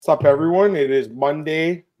What's up, everyone? It is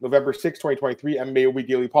Monday, November 6th, 2023, MMAOB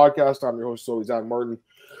Daily Podcast. I'm your host, always, Zach Martin,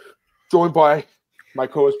 joined by my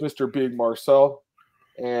co-host, Mr. Big Marcel,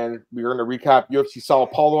 and we're going to recap UFC Sao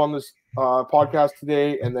Paulo on this podcast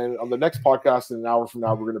today, and then on the next podcast in an hour from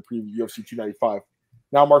now, we're going to preview UFC 295.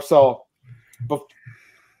 Now, Marcel,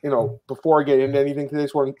 before I get into anything today, I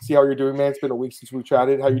just want to see how you're doing, man. It's been a week since we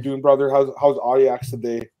chatted. How you doing, brother? How's Ajax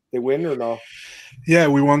today? They win or no? Yeah,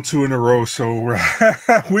 we won 2 in a row, so we're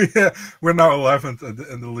now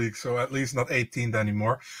 11th in the league, so at least not 18th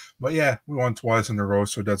anymore. But yeah, we won twice in a row,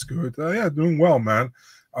 so that's good. Yeah, doing well, man.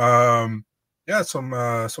 Some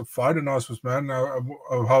fight announcements, man.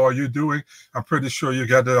 How are you doing? I'm pretty sure you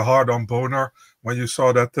got a hard-on boner when you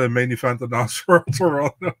saw that main event announced for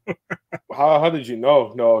Toronto. How did you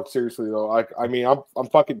know? No, seriously though. I'm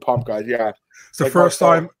fucking pumped, guys. Yeah, it's the first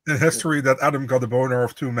time in history that Adam got a boner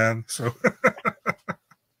of 2 men. So,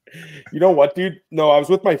 you know what, dude? No, I was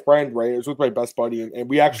with my friend, right? I was with my best buddy, and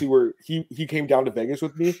we actually were. He came down to Vegas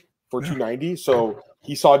with me for 290, so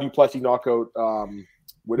he saw Duplessis knock out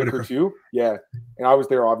Whitaker too. Yeah, and I was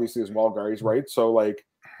there obviously as well, guys. Right? So like,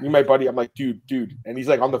 me and my buddy, I'm like, dude, and he's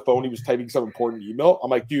like on the phone. He was typing some important email. I'm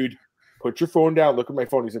like, dude, put your phone down. Look at my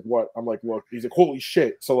phone. He's like, what? I'm like, look. He's like, holy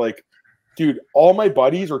shit. So like, dude, all my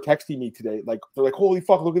buddies are texting me today. Like, they're like, holy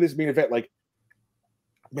fuck, look at this main event. Like,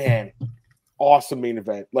 man, awesome main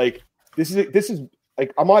event. Like, this is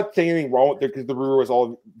like, I'm not saying anything wrong with it because the rumor was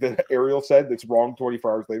all the Ariel said that's wrong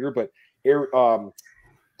 24 hours later, but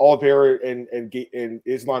Oliveira and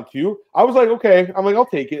Islam too. I was like, okay. I'm like, I'll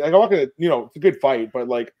take it. Like, I'm not gonna, it's a good fight, but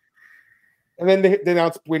like, and then they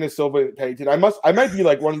announced Buena Silva and Pennington. I might be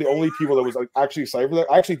like one of the only people that was like actually excited for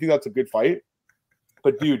that. I actually think that's a good fight.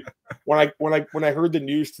 But dude, when I heard the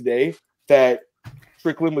news today that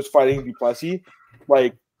Strickland was fighting Duplessis,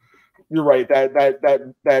 like, you're right.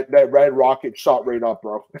 That red rocket shot right up,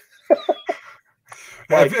 bro.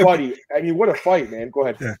 Like, buddy, I mean, what a fight, man. Go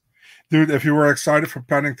ahead. Yeah. Dude, if you were excited for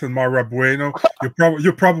Pennington Mara Bueno,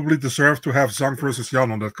 you probably deserve to have Zhang versus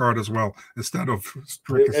Jan on that card as well, instead of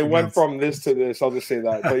Strickland. It went from this to this, I'll just say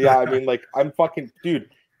that. But yeah, I mean, like, I'm fucking, dude,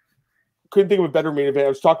 couldn't think of a better main event. I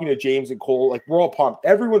was talking to James and Cole, like, we're all pumped.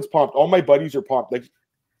 Everyone's pumped. All my buddies are pumped. Like,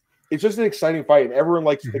 it's just an exciting fight, and everyone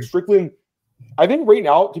likes like Strickland. I think right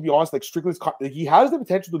now, to be honest, like, Strickland's, he has the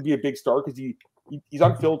potential to be a big star because he's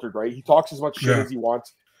unfiltered, right? He talks as much shit as he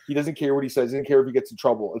wants. He doesn't care what he says. He doesn't care if he gets in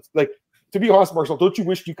trouble. It's like, to be honest, Marcel, don't you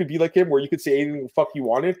wish you could be like him, where you could say anything the fuck you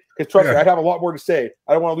wanted? Because trust me, I'd have a lot more to say.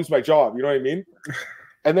 I don't want to lose my job. You know what I mean?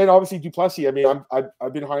 And then obviously Duplessis. I mean,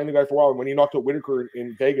 I've been high on the guy for a while. And when he knocked out Whitaker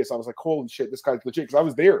in Vegas, I was like, holy shit, this guy's legit. Because I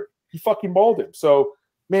was there. He fucking mauled him. So,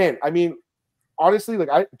 man, I mean, honestly, like,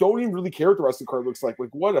 I don't even really care what the rest of the card looks like.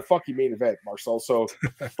 Like, what a fucking main event, Marcel. So,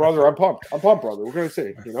 brother, I'm pumped. Brother. We're gonna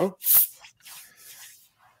say,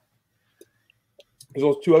 There's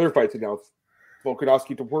those 2 other fights announced.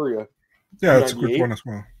 Volkanovski to Puria. Yeah, that's a good one as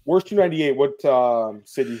well. Where's 298? What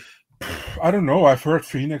city? I don't know. I've heard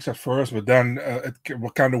Phoenix at first, but then it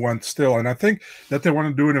kind of went still. And I think that they want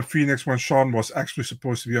to do it in Phoenix when Sean was actually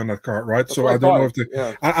supposed to be on that card, right? That's so I don't know if they.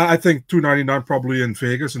 Yeah. I think 299 probably in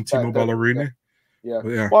Vegas and T-Mobile Arena. Yeah.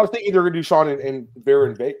 Well, I was thinking they're going to do Sean and Bear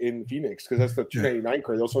in Phoenix because that's the 299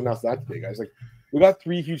 card. They also announced that today, guys. Like, we got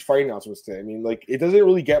 3 huge fight announcements today. I mean, like, it doesn't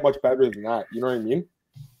really get much better than that. You know what I mean?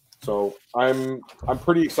 So I'm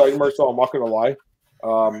pretty excited, Marcel. I'm not going to lie.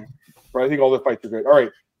 But I think all the fights are good. All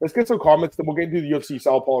right, let's get some comments. Then we'll get into the UFC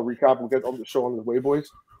Sao Paulo recap. We'll get on the show on the way,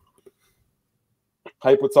 boys.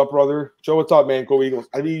 Hype, what's up, brother? Joe, what's up, man? Go Eagles.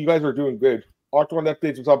 I mean, you guys are doing good. Octagon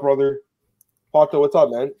updates, what's up, brother? Pato, what's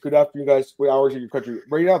up, man? Good afternoon, guys. What hours in your country?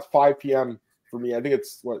 Right now it's 5 p.m. for me. I think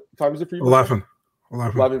it's, what time is it for you? 11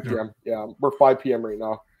 p.m. Yeah, we're 5 p.m. right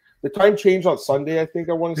now. The time changed on Sunday, I think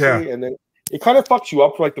I want to say, and then it kind of fucks you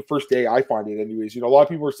up for like the first day. I find it, anyways. A lot of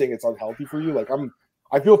people are saying it's unhealthy for you. Like,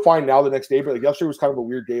 I feel fine now the next day, but like yesterday was kind of a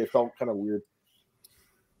weird day. It felt kind of weird.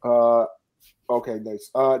 Okay, nice.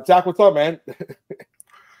 Zach, what's up, man?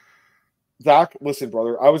 Zach, listen,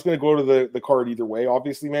 brother. I was gonna go to the card either way.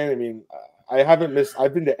 Obviously, man. I mean, I haven't missed.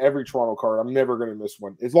 I've been to every Toronto card. I'm never gonna miss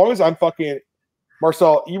one. As long as I'm fucking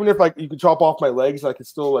Marcel, even if like you could chop off my legs, I could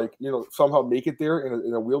still like somehow make it there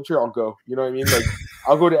in a wheelchair. I'll go. You know what I mean? Like,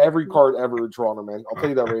 I'll go to every card ever in Toronto, man. I'll tell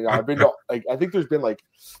you that right now. I've been to, like, I think there's been like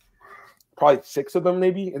probably 6 of them,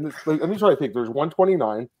 maybe. And this, like, let me try to think. There's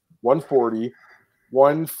 129, 140,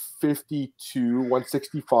 152,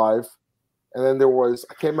 165, and then there was,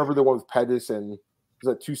 I can't remember the one with Pettis and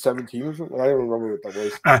Was that 217 or something? I don't remember what that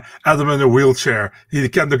was. Adam in a wheelchair. He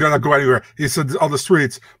can't gonna go anywhere. He said on the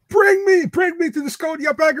streets, bring me to the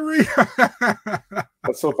Scotia Bakery.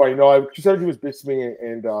 That's so funny. No, 270 was Bisming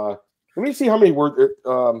and Let me see how many were there.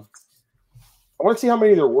 I want to see how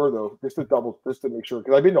many there were though, just to make sure,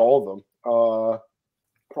 because I've been to all of them.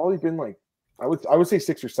 Probably been like I would say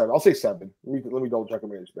 6 or 7. I'll say 7. Let me double check how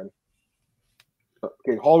many there's been.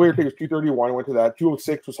 Okay, Holloway I think was 231. I went to that.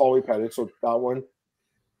 206 was Holloway Pettit, so that one.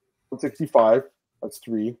 165, that's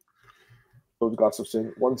 3. Jones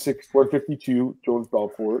Gustafson. 152, Jones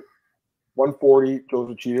Belfort. 140,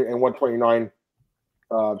 Jones Machida, and 129.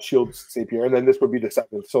 Shields St. Pierre, and then this would be the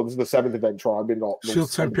 7th. So this is the 7th event in Toronto. I've been all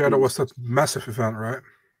Shields St. Pierre. That was that massive event, right?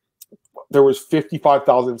 There was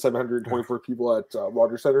 55,724 people at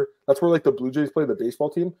Rogers Center. That's where like the Blue Jays play, the baseball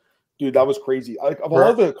team. Dude, that was crazy. Like of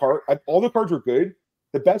all the cards were good.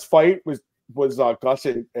 The best fight was Gus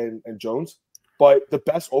and Jones, but the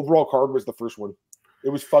best overall card was the first one. It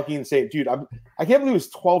was fucking insane. Dude, I can't believe it was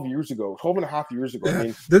 12 years ago, 12 and a half years ago. Yeah. I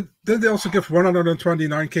mean, did they also give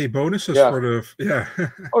 129K bonuses for the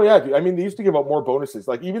Oh yeah, dude. I mean, they used to give out more bonuses.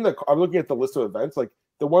 Like even I'm looking at the list of events, like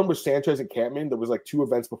the one with Sanchez and Campman, that was like 2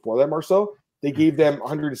 events before that, Marcel. They gave them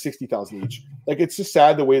 160,000 each. Like it's just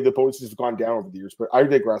sad the way the bonuses have gone down over the years. But I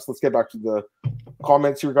digress. Let's get back to the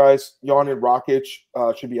comments here, guys. Jan and Rakic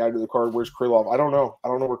should be added to the card. Where's Krylov? I don't know. I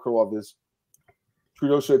don't know where Krylov is.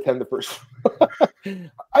 Trudeau should attend the first.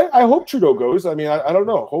 I hope Trudeau goes. I mean, I don't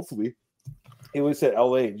know. Hopefully. He was at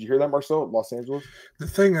LA. Did you hear that, Marcel? Los Angeles? The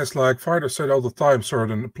thing is, like, fighters said all the time,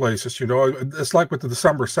 certain places, you know, it's like with the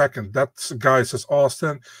December 2nd. That guy says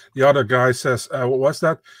Austin. The other guy says, what was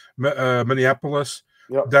that? Minneapolis.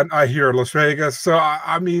 Yep. Then I hear Las Vegas. So,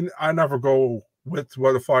 I mean, I never go with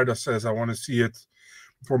what a fighter says. I want to see it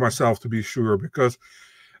for myself to be sure, because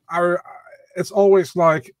it's always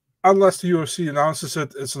like, unless the UFC announces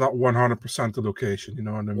it, it's not 100% the location. You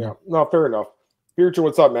know what I mean? Yeah. No, fair enough. Bircher,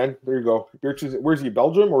 what's up, man? There you go. Bircher, where's he?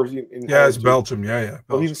 Belgium or is he in? Yeah, it's Belgium. Yeah. Belgium.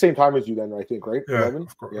 Well, he's the same time as you then, I think, right? Yeah, 11?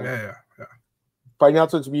 Of course. Yeah. Fight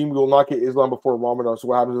announcements mean we will not get Islam before Ramadan. So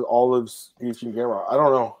what happens with Olive's Asian camera? I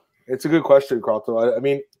don't know. It's a good question, Carlton. I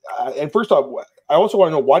mean, and first off, I also want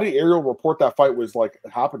to know, why did Ariel report that fight was like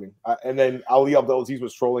happening, and then Ali Abdelaziz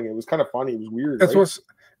was trolling it? It was kind of funny. It was weird. It was.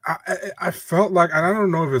 I felt like, and I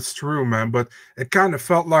don't know if it's true, man, but it kind of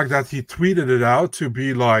felt like that he tweeted it out to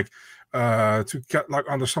be like, to get like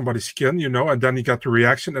under somebody's skin, you know, and then he got the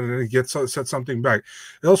reaction, and then he said something back.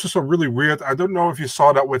 It also so really weird. I don't know if you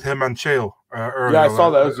saw that with him and Chael earlier. Yeah, I saw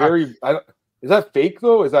that. It was very. Is that fake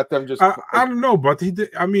though? Is that them just? I don't know, but he did.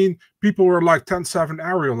 I mean, people were like 10-7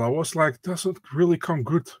 Ariel. I was like, doesn't really come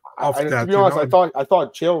good off that. To be honest, I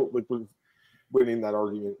thought Chael was winning that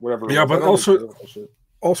argument. Whatever. Yeah, but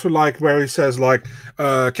also like where he says like,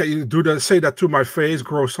 can you do that? Say that to my face,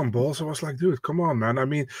 grow some balls. I was like, dude, come on, man. I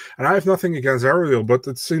mean, and I have nothing against Ariel, but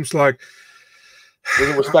it seems like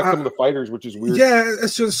doesn't respect some of the fighters, which is weird. Yeah,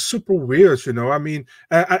 it's just super weird, you know. I mean,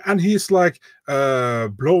 and he's like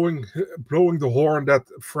blowing the horn that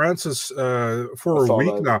Francis for a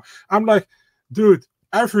week now. I'm like, dude,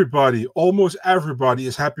 almost everybody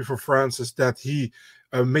is happy for Francis that he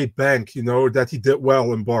made bank, you know, that he did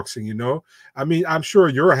well in boxing, you know. I mean, I'm sure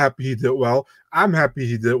you're happy he did well. I'm happy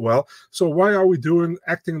he did well. So why are we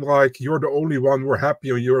acting like you're the only one we're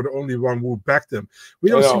happy or you're the only one who backed him? We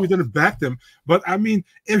don't see we didn't back them. But I mean,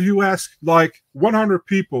 if you ask like 100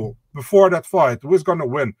 people before that fight, who is going to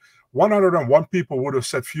win? 101 people would have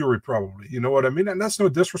said Fury probably, you know what I mean? And that's no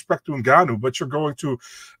disrespect to Ngannou, but you're going to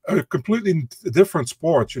a completely different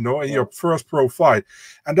sport, you know, in your first pro fight.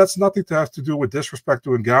 And that's nothing to have to do with disrespect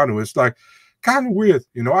to Ngannou. It's like kind of weird,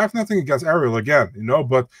 you know. I have nothing against Ariel again, you know,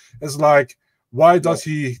 but it's like, why does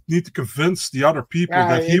he need to convince the other people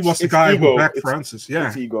that he was the guy who backed Francis? Yeah,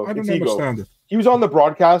 it's ego. I don't understand it. He was on the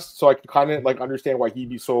broadcast, so I can kind of like understand why he'd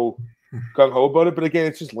be so gung ho about it. But again,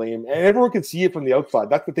 it's just lame, and everyone can see it from the outside.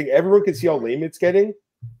 That's the thing. Everyone can see how lame it's getting,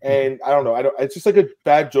 and I don't know. It's just like a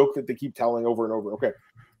bad joke that they keep telling over and over. Okay,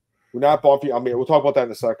 we're not bumpy. I mean, we'll talk about that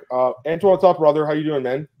in a sec. Antoine, what's up, brother? How you doing,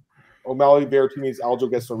 man? O'Malley, Berrettini, Aljo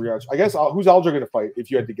gets a rematch. I guess who's Aljo going to fight? If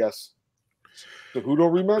you had to guess. The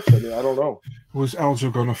Hudo rematch? I mean, I don't know. Who's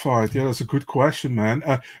Aljo gonna fight? Yeah, that's a good question, man.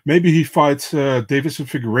 Maybe he fights Davison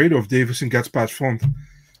Figueiredo if Davison gets past Font.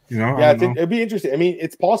 You know? Yeah, I think it'd be interesting. I mean,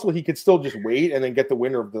 it's possible he could still just wait and then get the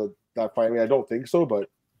winner of that fight. I mean, I don't think so, but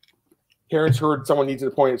Terrence heard someone needs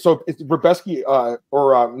to point. So it's Rubeski or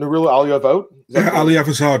Nurullo Aliyev out? Aliyev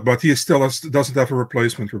is out, but he still doesn't have a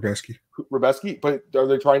replacement, Rubeski. Rubeski? But are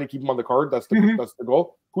they trying to keep him on the card? That's the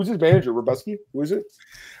goal. Who's his manager? Rubeski? Who is it?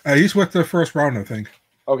 He's with the first round, I think.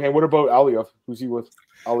 Okay, what about Aliyev? Who's he with?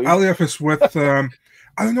 Aliyev is with I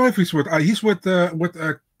don't know if he's with a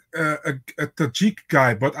Tajik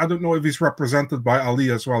guy, but I don't know if he's represented by Ali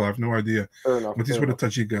as well. I have no idea. Fair enough. But he's with a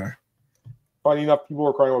Tajik guy. Funny enough, people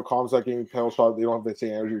were crying about Comstock getting title shot. They don't have the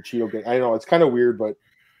same energy with Cheeto getting. I know it's kind of weird, but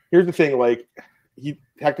here's the thing: like, he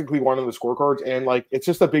technically won on the scorecards, and like, it's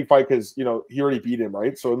just a big fight because he already beat him,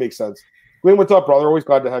 right? So it makes sense. Glenn, what's up, brother? Always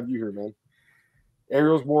glad to have you here, man.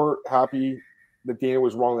 Ariel's more happy that Dana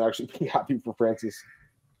was wrong than actually being happy for Francis.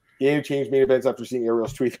 Dana changed main events after seeing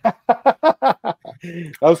Ariel's tweet. That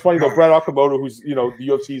was funny though. Brett Okamoto, who's the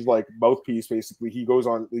UFC's like mouthpiece, basically, he goes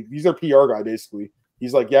on. He's their PR guy, basically.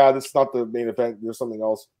 He's like, yeah, this is not the main event. There's something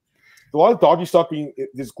else. There's a lot of dodgy stuff being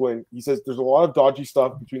this Glenn. He says there's a lot of dodgy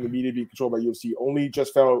stuff between the media being controlled by UFC. Only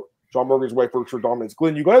just found out John Morgan's wife works for dominance.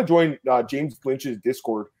 Glenn, you got to join James Lynch's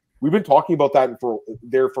Discord. We've been talking about that for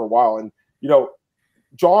a while, and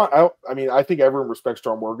John. I think everyone respects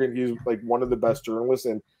John Morgan. He's like one of the best journalists,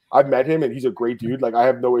 and I've met him, and he's a great dude. Like I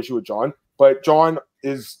have no issue with John, but John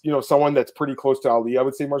is someone that's pretty close to Ali. I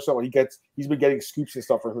would say Marcel. He's been getting scoops and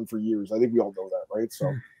stuff from him for years. I think we all know that, right?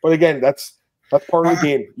 So, but again, that's part of the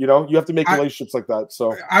game. You have to make relationships like that.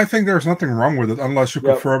 So I think there's nothing wrong with it unless you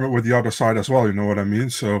confirm it with the other side as well. You know what I mean?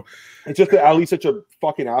 So it's just that Ali's such a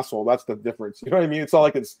fucking asshole. That's the difference. You know what I mean? It's not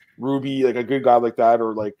like it's Ruby, like a good guy like that,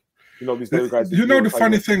 or like these other guys. The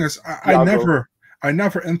funny thing is, I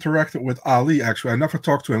never interacted with Ali. Actually, I never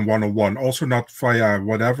talked to him one-on-one. Also, not via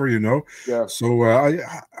whatever. Yeah. So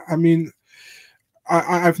I mean,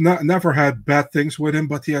 I've never had bad things with him,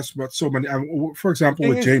 but he has so many. For example,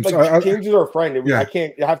 with James, James is our friend.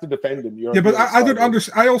 I have to defend him. But I don't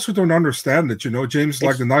understand. I also don't understand it. James is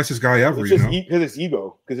like the nicest guy ever. It's just his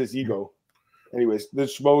ego. Anyways, the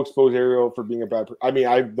Schmo exposed Ariel for being a bad person. I mean,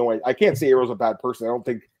 I have no idea. I can't say Ariel's a bad person. I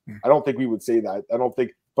don't think we would say that. I don't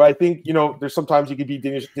think. But I think, there's sometimes you can be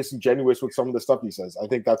disingenuous with some of the stuff he says. I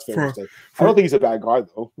think that's fair to say. I don't think he's a bad guy,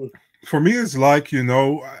 though. For me, it's like,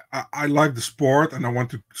 I like the sport and I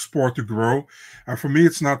want the sport to grow. And for me,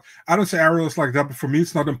 it's not, I don't say Ariel is like that, but for me,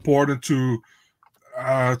 it's not important to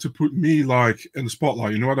put me like in the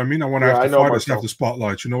spotlight. You know what I mean? I want to have the fighters have the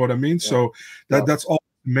spotlight. You know what I mean? Yeah. So that's all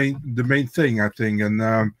the main thing, I think.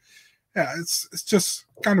 And it's just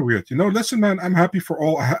kind of weird. Listen, man, I'm happy for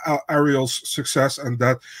all Ariel's success and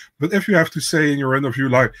that. But if you have to say in your interview,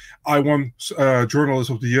 like, I won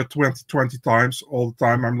Journalist of the Year 20 times all the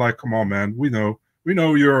time, I'm like, come on, man. We know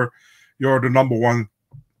you're the number one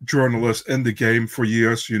journalist in the game for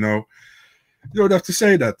years. You don't have to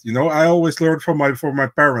say that. I always learned from my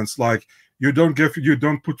parents, like, you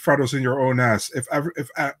don't put feathers in your own ass.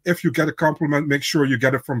 If you get a compliment, make sure you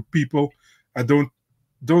get it from people. I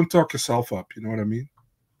don't talk yourself up. You know what I mean?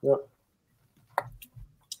 Yeah.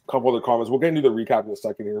 A couple other comments. We'll get into the recap in a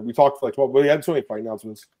second here. We talked for like 12, but we had so many fight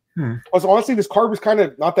announcements. Plus, honestly, this card was kind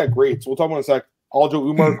of not that great. So we'll talk about it in a sec. Aljo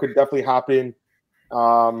Umar could definitely happen.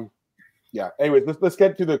 Yeah. Anyways, let's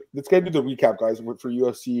get to the recap, guys, for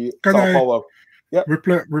UFC. Paulo. Yeah.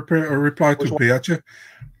 Reply to Beatrice.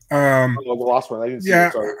 The last one. I didn't see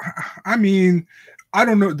it, sorry. I mean, I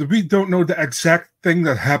don't know. We don't know the exact thing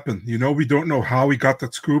that happened. We don't know how we got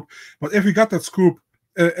that scoop. But if we got that scoop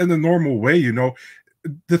in a normal way,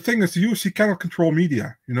 the thing is, the UFC cannot control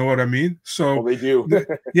media. You know what I mean? So they do.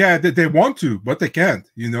 they want to, but they can't.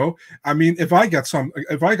 I mean, if I got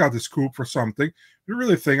the scoop for something, you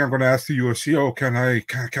really think I'm going to ask the UFC? Oh, can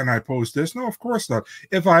I post this? No, of course not.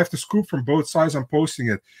 If I have the scoop from both sides, I'm posting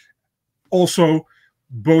it. Also,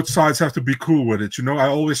 both sides have to be cool with it. I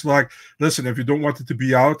always listen, if you don't want it to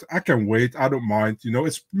be out, I can wait. I don't mind.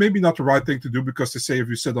 It's maybe not the right thing to do because they say if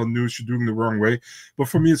you sit on news, you're doing the wrong way. But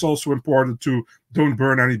for me, it's also important to don't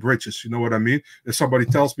burn any bridges. You know what I mean? If somebody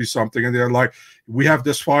tells me something and they're like, we have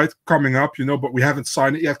this fight coming up, but we haven't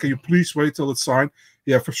signed it yet. Can you please wait till it's signed?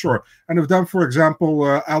 Yeah, for sure. And if then, for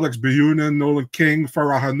example, Alex Bayunin, Nolan King,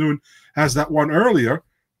 Farah Hanoun has that one earlier,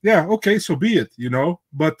 yeah, okay, so be it,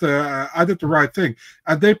 But I did the right thing.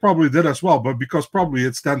 And they probably did as well, but because probably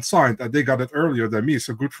it's then signed and they got it earlier than me,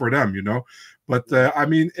 so good for them, But I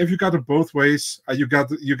mean, if you got it both ways, you got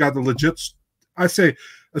the legit, I say,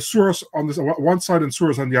 a source on this one side and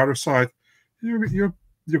source on the other side, you're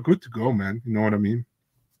good to go, man. You know what I mean?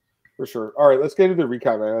 For sure. All right, let's get into the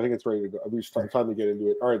recap, man. I think it's ready to go. It's time to get into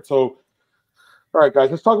it. All right, guys,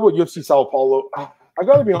 let's talk about UFC Sao Paulo. I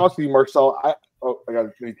got to be honest with you, Marcel. I got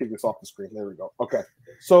to take this off the screen. There we go. Okay.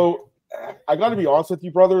 So I got to be honest with you,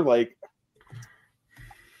 brother. Like,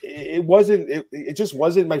 it just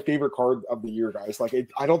wasn't my favorite card of the year, guys. Like,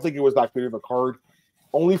 I don't think it was that good of a card.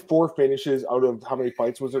 Only 4 finishes out of how many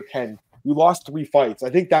fights was there? 10. We lost 3 fights. I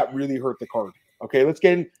think that really hurt the card. Okay, let's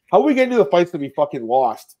get in. How do we get into the fights that we fucking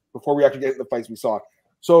lost before we actually get into the fights we saw?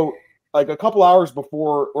 So, like a couple hours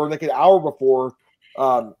before, or like an hour before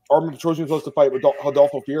Armin Petrosian was supposed to fight with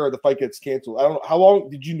Rodolfo Vieira. The fight gets canceled. I don't know how long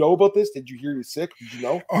did you know about this? Did you hear he was sick? Did you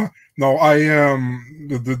know? No,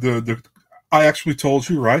 I actually told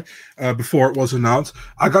you, right, before it was announced.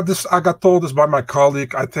 I got told this by my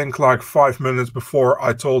colleague, I think like 5 minutes before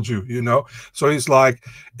I told you, you know. So he's like,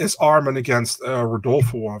 it's Armin against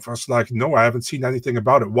Rodolfo. I was like, no, I haven't seen anything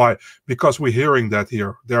about it. Why? Because we're hearing that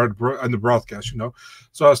here, there in the broadcast, you know.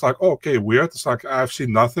 So I was like, oh, okay, weird. It's like, I've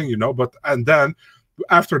seen nothing, you know. But, and then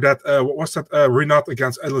after that, what was that? Renat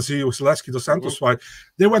against Eliseo Zaleski dos Santos fight.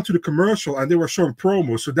 They went to the commercial and they were showing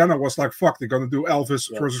promos. So then I was like, fuck, they're going to do Elvis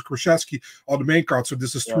versus Krzyzewski on the main card. So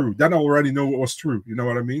this is true. Then I already know it was true. You know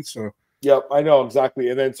what I mean? So, yep, I know exactly.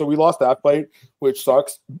 And then, so we lost that fight, which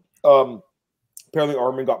sucks. Apparently,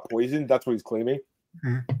 Armin got poisoned. That's what he's claiming.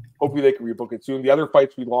 Hopefully, they can rebook it soon. The other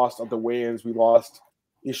fights we lost at the weigh-ins, we lost.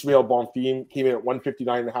 Ishmael Bonfim came in at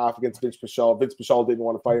 159.5 against Vince Pichel. Vince Pichel didn't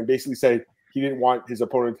want to fight and basically said he didn't want his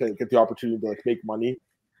opponent to get the opportunity to like make money.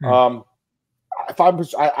 If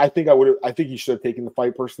I think I would have. I think he should have taken the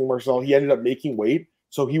fight personally, Marcel. He ended up making weight,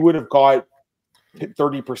 so he would have got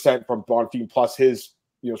 30% from Bonfim plus his,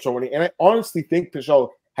 you know, so many. And I honestly think Pichel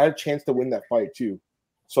had a chance to win that fight too.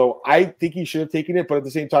 So I think he should have taken it, but at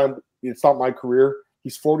the same time, it's not my career.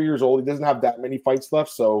 He's 40 years old. He doesn't have that many fights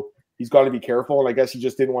left, so he's got to be careful. And I guess he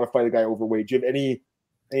just didn't want to fight a guy overweight. Do you have any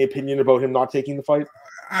opinion about him not taking the fight?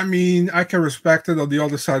 I mean, I can respect it. On the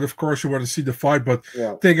other side, of course, you want to see the fight, but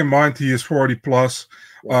take in mind he is 40 plus.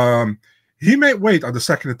 He made weight on the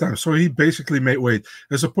second attempt, so he basically made weight.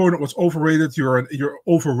 His opponent was overrated. You're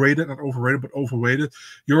overrated, not overrated, but overweighted.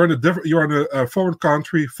 You're in a foreign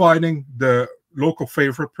country fighting the local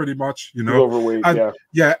favorite, pretty much. You know, overweight,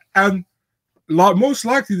 and most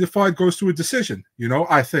likely the fight goes to a decision. You know,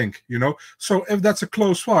 I think. You know, so if that's a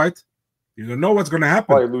close fight, you don't know what's going to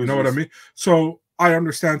happen. You know what I mean? So I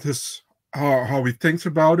understand how he thinks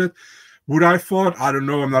about it. Would I fight? I don't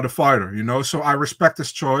know. I'm not a fighter, you know. So I respect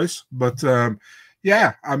his choice. But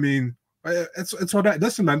yeah, I mean, it's what.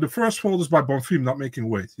 Listen, man. The first fault is by Bonfim not making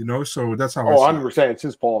weight, you know. So that's how. 100%. It's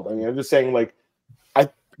his fault. I mean, I'm just saying, like,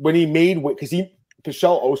 when he made weight, because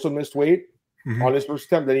Pichel also missed weight on his first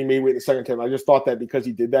attempt, then he made weight in the second attempt. I just thought that because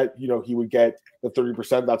he did that, you know, he would get the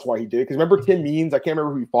 30%. That's why he did it. Because remember Tim Means? I can't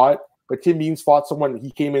remember who he fought. But Tim Means fought someone,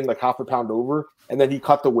 he came in like half a pound over, and then he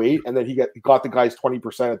cut the weight, and then he got the guy's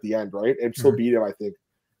 20% at the end, right? And still beat him, I think.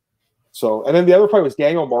 So, and then the other fight was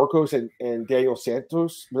Daniel Marcos and Daniel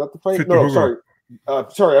Santos. Was that the fight? No, sorry.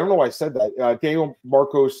 Sorry, I don't know why I said that. Daniel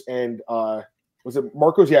Marcos and was it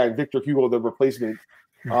Marcos? Yeah, and Victor Hugo, the replacement.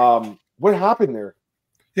 What happened there?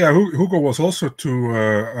 Yeah, Hugo was also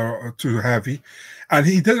too heavy, and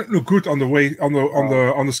he didn't look good on the weight on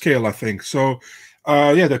the scale, I think. So.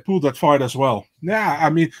 Yeah, they pulled that fight as well. Yeah,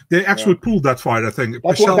 I mean, they actually pulled that fight, I think.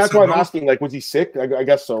 That's why I'm asking, like, was he sick? I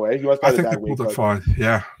guess so, eh? I think they pulled that fight,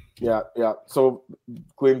 yeah. Yeah. So,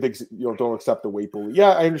 Glenn thinks, you know, don't accept the weight bully.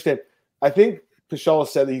 Yeah, I understand. I think Pichel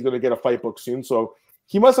said that he's going to get a fight book soon, so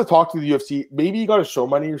he must have talked to the UFC. Maybe he got a show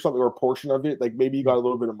money or something, or a portion of it. Like, maybe he got a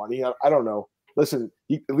little bit of money. I don't know. Listen,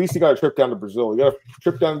 at least he got a trip down to Brazil. He got a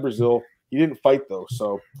trip down to Brazil. He didn't fight, though,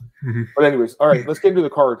 so. But anyways, all right, let's get into the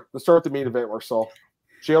card. Let's start with the main event, Marcel.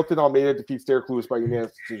 Jailton Almeida defeats Derek Lewis by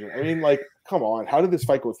unanimous decision. I mean, like, come on. How did this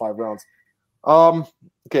fight go 5 rounds?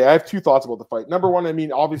 Okay, I have 2 thoughts about the fight. Number one, I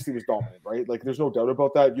mean, obviously it was dominant, right? Like, there's no doubt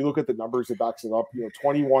about that. You look at the numbers, it backs it up. You know,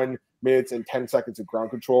 21 minutes and 10 seconds of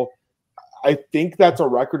ground control. I think that's a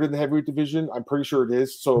record in the heavyweight division. I'm pretty sure it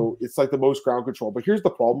is. So it's like the most ground control. But here's the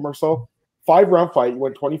problem, Marcel. 5-round fight. You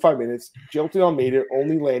went 25 minutes. Jailton Almeida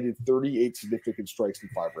only landed 38 significant strikes in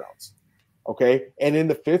 5 rounds. Okay? And in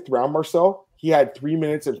the 5th round, Marcel, he had 3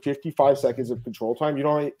 minutes and 55 seconds of control time. You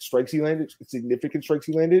know how many strikes he landed? Significant strikes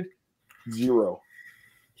he landed? 0.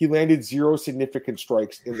 He landed 0 significant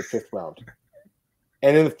strikes in the 5th round.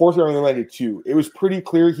 And in the 4th round, he landed 2. It was pretty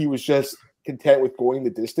clear he was just content with going the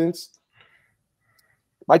distance.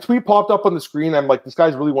 My tweet popped up on the screen. I'm like, this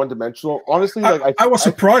guy's really one-dimensional. Honestly, like I was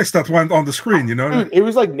surprised that went on the screen, you know? Dude, it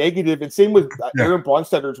was like negative. And same with Aaron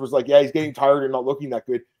Bronstedter's was like, yeah, he's getting tired and not looking that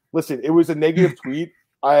good. Listen, it was a negative tweet.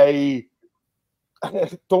 I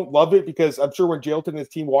don't love it because I'm sure when Jailton and his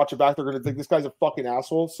team watch it back, they're going to think this guy's a fucking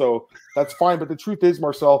asshole. So that's fine. But the truth is,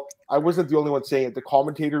 Marcel, I wasn't the only one saying it. The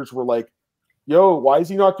commentators were like, yo, why is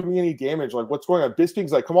he not doing any damage? Like, what's going on?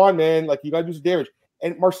 Bisping's like, come on, man. Like, you got to do some damage.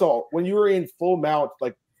 And Marcel, when you were in full mount,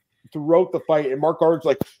 like throughout the fight, and Mark Gardner's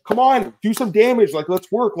like, come on, do some damage. Like,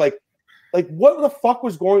 let's work. Like, Like, what the fuck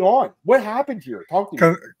was going on? What happened here? Talk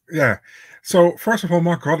to me. Yeah. So first of all,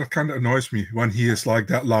 my God, it kind of annoys me when he is like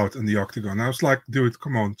that loud in the octagon. I was like, dude,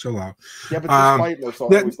 come on, chill out. Yeah, but this fight,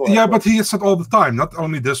 Marcel, yeah, but he is it all the time, not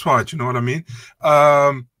only this fight. You know what I mean?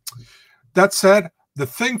 That said, the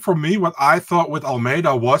thing for me, what I thought with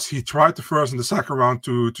Almeida was he tried the first and the second round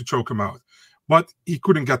to choke him out, but he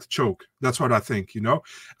couldn't get the choke. That's what I think, you know.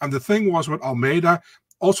 And the thing was with Almeida.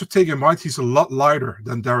 Also, take in mind, he's a lot lighter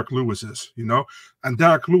than Derek Lewis is, you know? And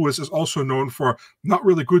Derek Lewis is also known for not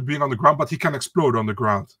really good being on the ground, but he can explode on the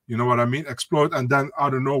ground. You know what I mean? Explode and then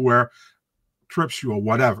out of nowhere trips you or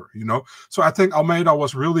whatever, you know? So I think Almeida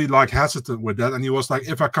was really, like, hesitant with that. And he was like,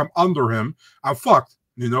 if I come under him, I'm fucked,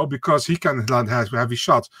 you know, because he can land heavy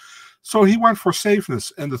shots. So he went for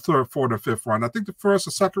safeness in the third, fourth, and fifth round. I think the first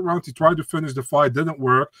and second round, he tried to finish the fight, didn't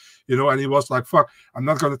work, you know, and he was like, fuck, I'm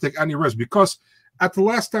not going to take any risk because at the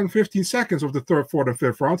last 10, 15 seconds of the third, fourth, and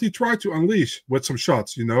fifth round, he tried to unleash with some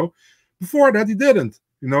shots, you know. Before that, he didn't,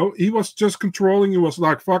 you know. He was just controlling. He was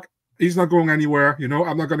like, fuck, he's not going anywhere, you know.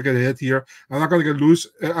 I'm not going to get hit here. I'm not going to get loose.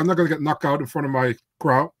 I'm not going to get knocked out in front of my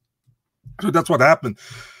crowd. So that's what happened.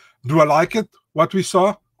 Do I like it, what we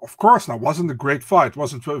saw? Of course not. It wasn't a great fight. It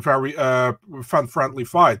wasn't a very fan-friendly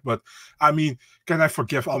fight. But, I mean, can I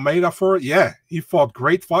forgive Almeida for it? Yeah, he fought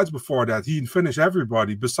great fights before that. He finished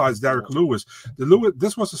everybody besides Derek Lewis.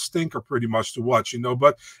 This was a stinker pretty much to watch, you know,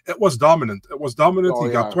 but it was dominant. It was dominant. He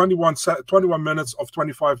got 21 minutes of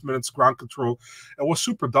 25 minutes ground control. It was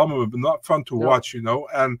super dominant, but not fun to watch, you know.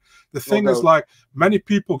 And the thing is, like, many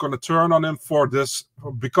people going to turn on him for this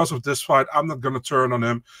because of this fight. I'm not going to turn on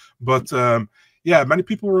him, but yeah, many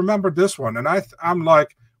people remember this one, and I'm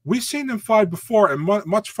like, we've seen him fight before in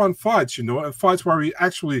much fun fights, you know, and fights where he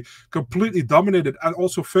actually completely dominated and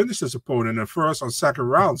also finished his opponent in first and second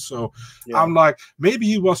round. So I'm like, maybe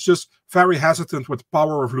he was just very hesitant with the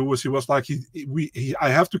power of Lewis. He was like, I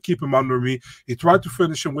have to keep him under me. He tried to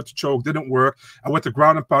finish him with the choke, didn't work, and with the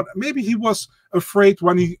ground and pound. Maybe he was afraid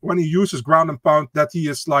when he uses ground and pound that he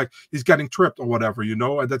is like he's getting tripped or whatever, you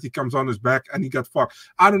know, and that he comes on his back and he got fucked.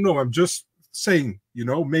 I don't know. I'm just saying, you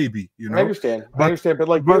know, maybe, you know. I understand, but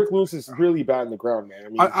like Derek Lewis is really bad in the ground, man. I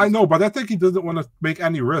mean, I know, but I think he doesn't want to make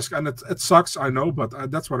any risk, and it sucks. I know,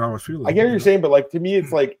 but that's what I was feeling. I get what you're saying, but like to me,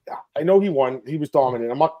 it's like I know he won, he was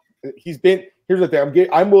dominant. I'm not. He's been. Here's the thing.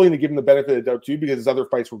 I'm willing to give him the benefit of the doubt too because his other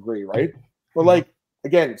fights were great, right? But like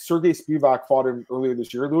again, Sergey Spivak fought him earlier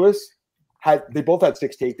this year. Lewis they both had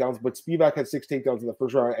 6 takedowns, but Spivak had 6 takedowns in the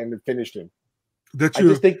first round and then finished him.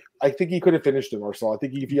 I think he could have finished him, Marcel. I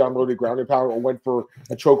think if he unloaded ground and pound or went for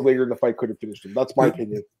a choke later in the fight, could have finished him. That's my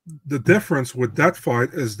opinion. The difference with that fight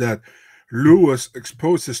is that Lewis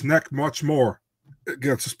exposed his neck much more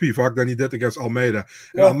against Spivak than he did against Almeida.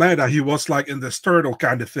 And Almeida, he was like in the turtle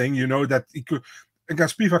kind of thing, you know, that he could.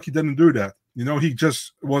 Against Spivak, he didn't do that. You know, he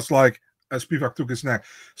just was like, Spivak took his neck.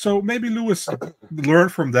 So maybe Lewis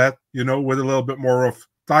learned from that, you know, with a little bit more of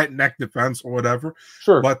tight neck defense or whatever.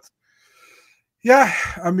 Sure. But yeah,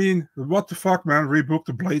 I mean, what the fuck, man? Rebook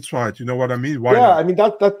the Blades fight. You know what I mean? Why not? I mean,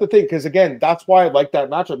 that's the thing. Because, again, that's why I like that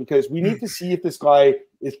matchup. Because we need to see if this guy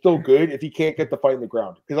is still good if he can't get the fight in the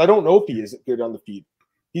ground. Because I don't know if he is good on the feet.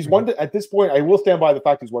 He's at this point, I will stand by the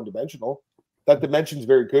fact he's one-dimensional. That dimension is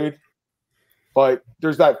very good. But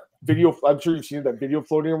there's that video. I'm sure you've seen that video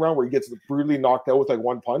floating around where he gets brutally knocked out with like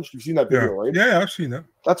one punch. You've seen that video, right? Yeah, I've seen that.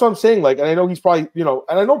 That's what I'm saying. Like, and I know he's probably, you know,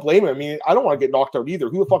 and I don't blame him. I mean, I don't want to get knocked out either.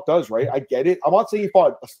 Who the fuck does, right? I get it. I'm not saying he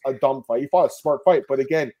fought a dumb fight. He fought a smart fight. But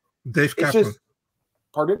again, Dave Kaplan. Just,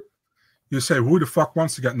 pardon? You say, who the fuck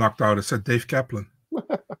wants to get knocked out? I said Dave Kaplan.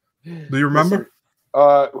 Do you remember?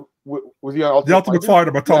 Was he on The Ultimate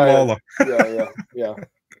Fighter by Tom Lawler? Yeah.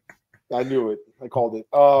 I knew it. I called it.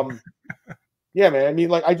 Yeah, man. I mean,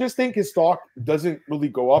 like, I just think his stock doesn't really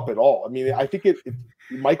go up at all. I mean, I think it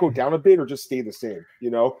might go down a bit or just stay the same. You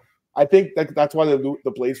know, I think that's why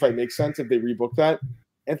the Blades fight makes sense if they rebook that.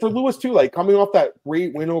 And for Lewis too, like coming off that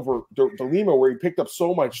great win over DeLima, where he picked up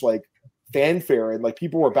so much like fanfare and like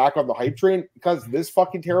people were back on the hype train because this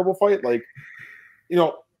fucking terrible fight. Like, you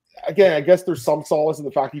know, again, I guess there's some solace in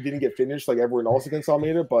the fact he didn't get finished like everyone else against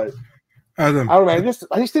Almeida, but. I don't know. I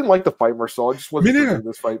just didn't like the fight, Marcel. I just wasn't in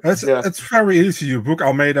this fight. It's very easy. You book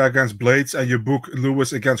Almeida against Blades and you book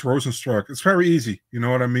Lewis against Rosenstruck. It's very easy. You know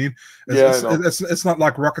what I mean? It's not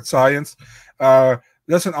like rocket science.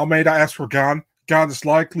 Listen, Almeida asked for Gan. Gan is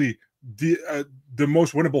likely the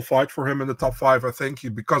most winnable fight for him in the top 5, I think,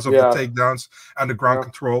 because of the takedowns and the ground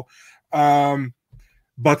control.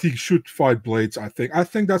 but he should fight Blades, I think. I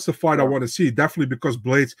think that's the fight I want to see, definitely because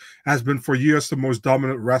Blades has been for years the most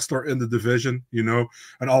dominant wrestler in the division, you know,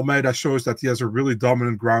 and Almeida shows that he has a really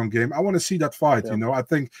dominant ground game. I want to see that fight, you know. I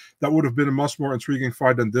think that would have been a much more intriguing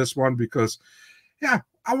fight than this one because, yeah,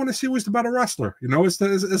 I want to see who's the better wrestler, you know.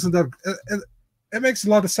 Isn't that it makes a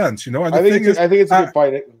lot of sense, you know. And I think it's a good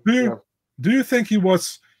fight. Do you think he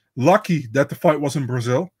was lucky that the fight was in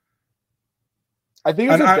Brazil? I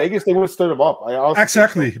think it's in Vegas. They would have stood him up.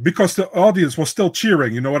 Exactly, because the audience was still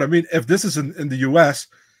cheering. You know what I mean? If this is in the U.S.,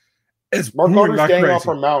 it's Mark booing like staying crazy. off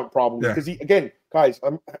from Mount probably because he, again, guys,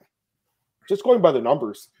 I'm just going by the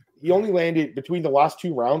numbers. He only landed between the last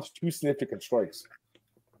 2 rounds 2 significant strikes.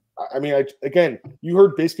 I mean, again, you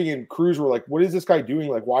heard Bisping and Cruz were like, "What is this guy doing?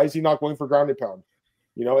 Like, why is he not going for ground and pound?"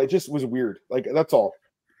 You know, it just was weird. Like, that's all.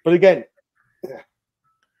 But again,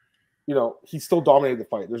 you know, he still dominated the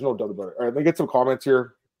fight. There's no doubt about it. All right, let me get some comments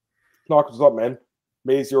here. Knockers up, man.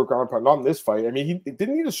 May 0 ground and pound. Not in this fight. I mean,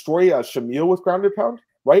 didn't he destroy Shamil with ground and pound?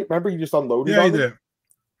 Right? Remember, he just unloaded on him? Yeah, he did.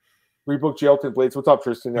 Rebook Jailton Blades. What's up,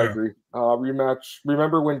 Tristan? I agree. Rematch.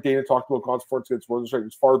 Remember when Dana talked about Consport against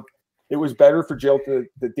Rosenstrike? It was better for Jailton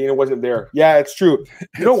that Dana wasn't there. Yeah, it's true.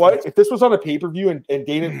 You know what? If this was on a pay-per-view and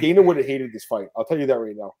Dana would have hated this fight. I'll tell you that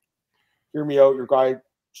right now. Hear me out. Your guy,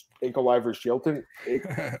 Ankalaev versus Jailton.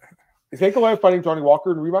 Is Ankalaev fighting Johnny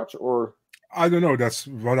Walker in a rematch, or I don't know. That's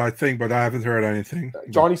what I think, but I haven't heard anything.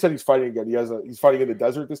 Johnny said he's fighting again. He's fighting in the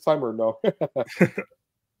desert this time, or no? I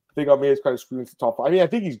think Almeida's kind of screwing the top 5. I mean, I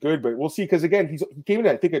think he's good, but we'll see. Because again, he came in,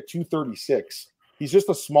 I think, at 236. He's just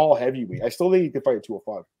a small heavyweight. I still think he can fight at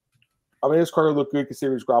 205. Almeida's Carter looked good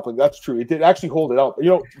considering his grappling. That's true. It did actually hold it up. You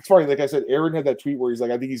know, it's funny. Like I said, Aaron had that tweet where he's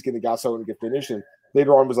like, "I think he's going to gas out and get finished," and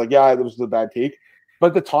later on was like, "Yeah, that was a bad take." But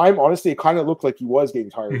at the time, honestly, it kind of looked like he was getting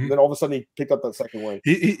tired. And then all of a sudden, he picked up that second win.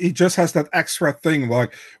 He just has that extra thing.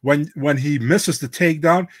 Like when he misses the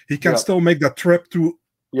takedown, he can still make that trip to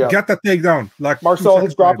get that takedown. Like Marcel,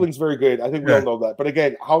 his grappling's very good. I think we all know that. But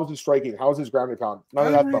again, how is his striking? How is his ground and pound? None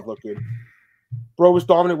of that stuff looked good. Bro was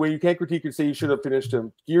dominant way. You can't critique and say you should have finished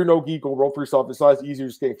him. Gear, no gi, go roll for yourself. It's not as easy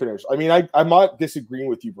as getting finished. I mean, I'm not disagreeing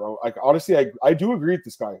with you, bro. Like, honestly, I do agree with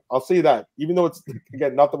this guy. I'll say that. Even though it's,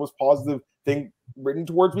 again, not the most positive thing written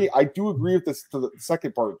towards me, I do agree with this to the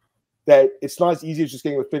second part, that it's not as easy as just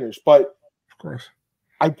getting a finish. But of course,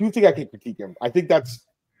 I do think I can critique him. I think that's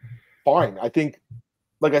fine. I think,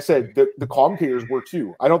 like I said, the commentators were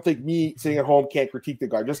too. I don't think me sitting at home can't critique the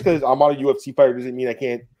guy. Just because I'm not a UFC fighter doesn't mean I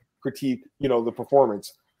can't critique, you know, the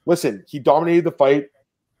performance. Listen, he dominated the fight.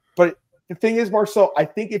 But the thing is, Marcel, I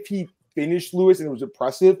think if he finished Lewis and it was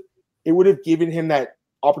impressive, it would have given him that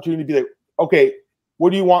opportunity to be like, okay,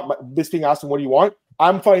 what do you want? Bisping asked him, what do you want?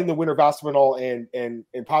 I'm fighting the winner of Aspinall and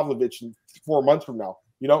Pavlovich in 4 months from now.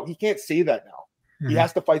 You know, he can't say that now. Mm-hmm. He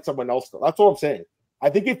has to fight someone else now. That's all I'm saying.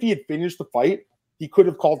 I think if he had finished the fight, he could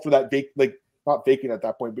have called for that not vacant at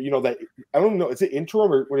that point, but you know that, I don't know, is it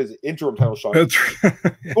interim or what is it? Interim title shot.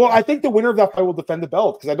 Well, I think the winner of that fight will defend the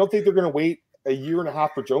belt because I don't think they're going to wait a year and a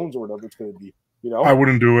half for Jones or whatever it's going to be. You know, I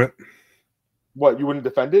wouldn't do it. What, you wouldn't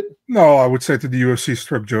defend it? No, I would say to the UFC,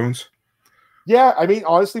 strip Jones. Yeah, I mean,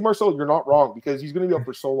 honestly, Marcel, you're not wrong because he's going to be up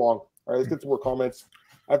for so long. All right, let's get some more comments.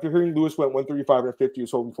 After hearing Lewis went 135 and 50, he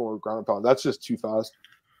was hoping for a ground and pound. That's just too fast.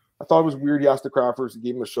 I thought it was weird. He asked the crowd first, he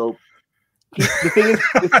gave him a show. The thing is,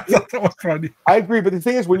 that was funny. I agree, but the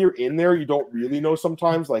thing is, when you're in there, you don't really know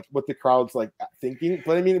sometimes, like what the crowd's like thinking.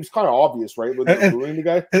 But I mean, it was kind of obvious, right? When they're booing the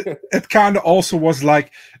guy, it kind of also was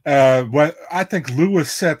like when I think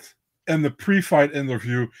Lewis said in the pre-fight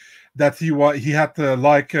interview that he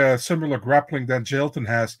had similar grappling than Jailton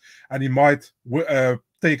has, and he might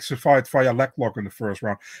take the fight via leg lock in the first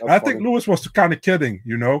round. I think Lewis was kind of kidding,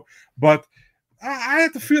 you know, but I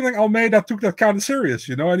had the feeling Almeida took that kind of serious,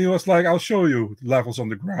 you know, and he was like, I'll show you levels on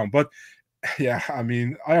the ground. But yeah, I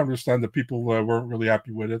mean, I understand that people weren't really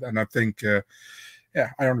happy with it. And I think, I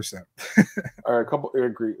understand. All right, I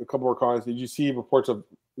agree. A couple more comments. Did you see reports of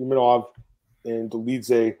Umanov and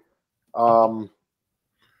Dolidze for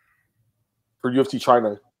UFC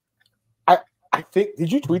China? I think,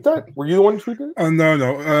 did you tweet that? Were you the one who tweeted it?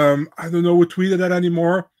 No. I don't know who tweeted that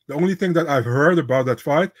anymore. The only thing that I've heard about that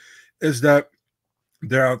fight is that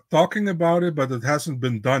they're talking about it, but it hasn't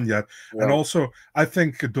been done yet. Yeah. And also, I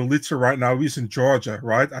think Dolidze right now, he's in Georgia,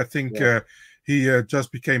 right? I think he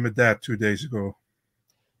just became a dad 2 days ago.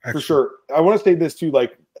 Actually. For sure. I want to say this too.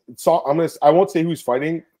 Like, I won't say who's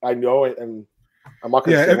fighting. I know, and I'm not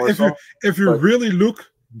going to say if you really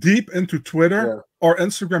look deep into Twitter or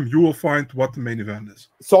Instagram, you will find what the main event is.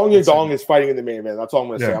 Song Yadong is fighting in the main event. That's all I'm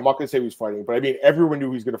going to say. I'm not going to say who's fighting, but I mean, everyone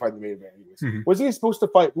knew he's going to fight in the main event anyways. Wasn't he supposed to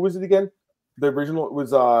fight? Who was it again? The original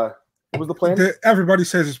was What was the plan? Everybody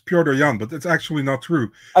says it's Piotr Jan, but it's actually not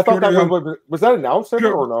true. I thought was that announced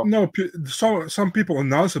ever or no? No, some people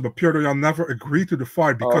announced it, but Piotr Jan never agreed to the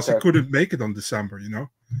fight because he couldn't make it on December, you know?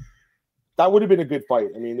 That would have been a good fight.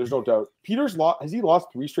 I mean, there's no doubt. Peter's has he lost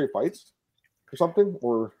 3 straight fights or something?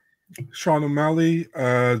 Or Sean O'Malley,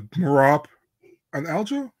 Marab, and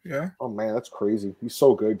Aljo? Yeah. Oh, man, that's crazy. He's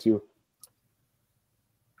so good, too.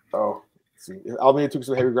 Oh, let's see. Almeida took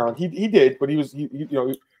some heavy ground. He did, but he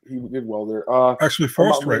did well there. Actually,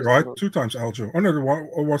 4 straight, right? 2 times Aljo. Oh,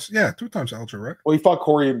 no, 2 times Aljo, right? Well, he fought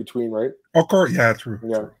Corey in between, right? Oh, Corey, yeah, true.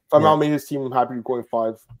 Yeah. True. If I'm Almeida's team, I'm happy with going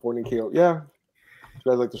 5, 4 KO. Yeah.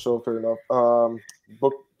 You guys like the show, fair enough.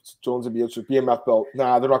 Book Jones and BMF belt.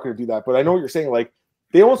 Nah, they're not going to do that. But I know what you're saying. Like,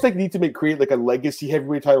 they almost need to create a legacy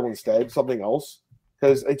heavyweight title instead, something else,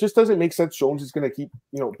 because it just doesn't make sense. Jones is going to keep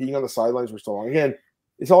being on the sidelines for so long. Again,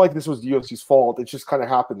 it's not like this was the UFC's fault. It just kind of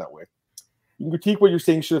happened that way. You can critique what you're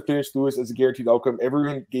saying should have finished Lewis as a guaranteed outcome.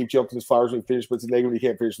 Everyone gave Jelton his flowers when he finished, but it's a negative. He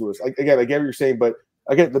can't finish Lewis. Again, I get what you're saying, but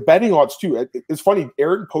again, the betting odds too. It's funny.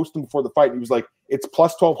 Aaron posted before the fight. He was like, "It's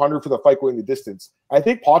plus 1,200 for the fight going the distance." I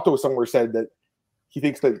think Pato somewhere said that he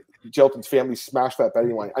thinks that Jelton's family smashed that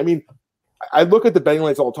betting line. I mean, I look at the betting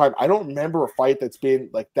lines all the time. I don't remember a fight that's been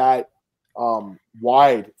like that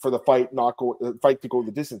wide for the fight to go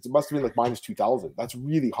the distance. It must have been like minus 2,000. That's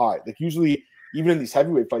really high. Like usually, even in these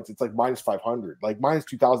heavyweight fights, it's like minus 500. Like minus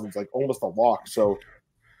 2,000 is like almost a lock. So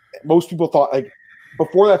most people thought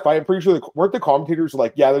before that fight, I'm pretty sure weren't the commentators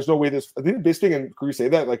like, yeah, there's no way this. Didn't Bisping and Cruz say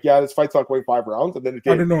that? Like, yeah, this fight's not going 5 rounds, and then it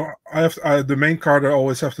did. I don't know. I the main card. I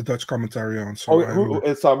always have the Dutch commentary on. So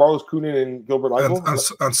it's Marlos Kunin and Gilbert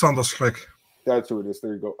Eichel and Sanders Flick. That's who it is.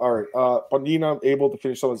 There you go. All right. Bandina able to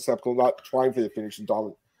finish someone acceptable, not trying for the finish and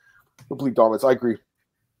complete dominance. I agree.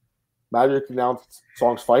 Magic announced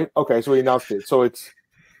Song's fight. Okay, so he announced it. So it's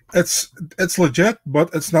legit,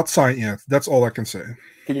 but it's not signed yet. That's all I can say.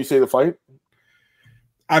 Can you say the fight?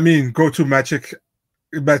 I mean, go to Magic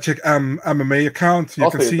MMA account. You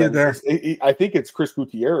can see it there. I think it's Chris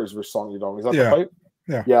Gutierrez versus Song Yadong. Is that the fight?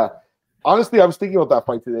 Yeah. Honestly, I was thinking about that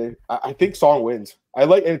fight today. I think Song wins.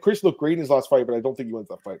 And Chris looked great in his last fight, but I don't think he wins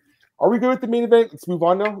that fight. Are we good with the main event? Let's move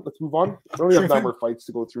on now. I don't have that more fights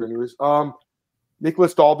to go through anyways.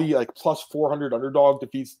 Nicholas Dalby, plus 400 underdog,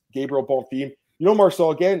 defeats Gabriel Bonfim.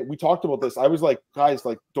 Marcel, again, we talked about this. I was like, guys,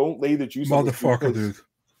 don't lay the juice. Motherfucker, dude.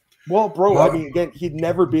 Well, bro, I mean, again, he'd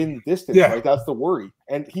never been distant, right? That's the worry.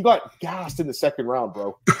 And he got gassed in the second round,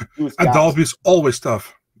 bro. He was and Dalby's always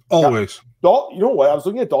tough. Always. You know what? I was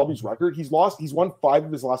looking at Dalby's record. He's won 5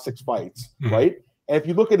 of his last 6 fights, right? And if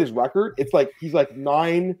you look at his record, it's he's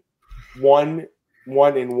 9-1-1-1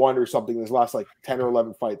 or something in his last 10 or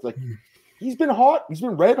 11 fights. He's been hot. He's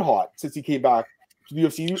been red hot since he came back to the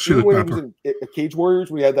UFC. Even when he was in Cage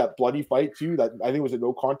Warriors, we had that bloody fight too. That I think was a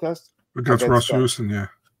no contest against Ross Houston.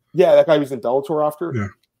 Yeah, that guy was in Bellator after. Yeah,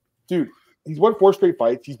 dude, he's won 4 straight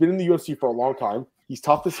fights. He's been in the UFC for a long time. He's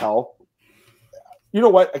tough as hell. You know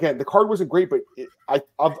what? Again, the card wasn't great, but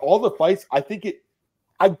of all the fights, I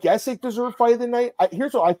guess it deserved fight of the night.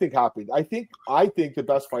 Here's what I think happened. I think the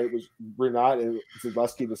best fight was Renat and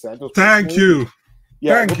Zaleski dos Santos. Thank you.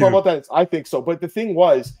 Yeah, no problem about that. I think so. But the thing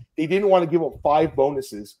was, they didn't want to give up 5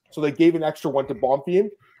 bonuses, so they gave an extra one to Bonfim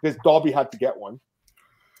because Dalby had to get one.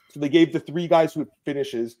 So they gave the 3 guys who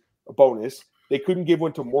finishes a bonus. They couldn't give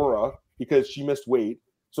one to Mora because she missed weight.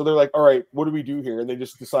 So they're like, all right, what do we do here? And they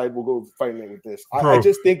just decide we'll go fighting it with this. I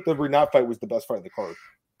just think the Renat fight was the best fight of the card.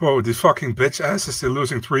 Bro, these fucking bitch asses, they're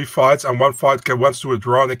losing 3 fights and 1 fight went to a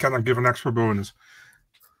draw and they cannot give an extra bonus.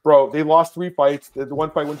 Bro, they lost 3 fights. The one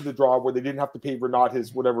fight went to the draw where they didn't have to pay Renat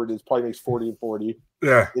his whatever it is, probably makes 40 and 40.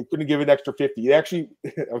 Yeah. They couldn't give an extra 50. They actually,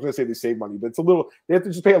 I was going to say they save money, but it's they have to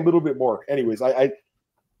just pay a little bit more. Anyways,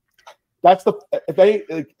 that's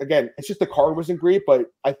again, it's just the card wasn't great,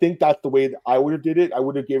 but I think that's the way that I would have did it. I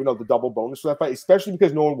would have given out the double bonus for that fight, especially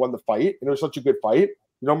because no one won the fight and it was such a good fight,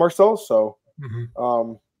 Marcel. So,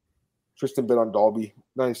 Tristan bit on Dalby.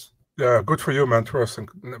 Nice. Yeah, good for you, man. Tristan,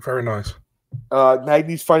 very nice.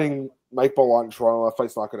 Magny's fighting Mike Ballant in Toronto. That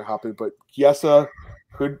fight's not going to happen, but Chiesa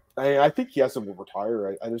could. I think Chiesa will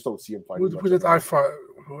retire. I just don't see him fighting.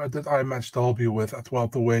 Who did I match Dalby with at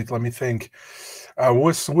welterweight? Let me think. Who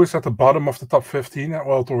is at the bottom of the top 15 at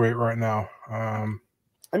welterweight right now?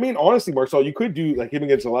 I mean, honestly, Marcel, you could do him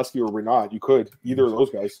against Zaleski or Renat. You could either of those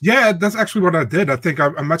guys. Yeah, that's actually what I did. I think I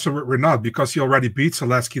matched him with Renat because he already beat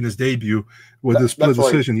Zaleski in his debut with a split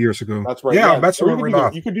decision years ago. That's right. Yeah, I matched him with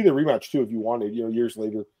Renat. You could do the rematch too if you wanted, years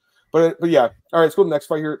later. But yeah, all right. Let's go to the next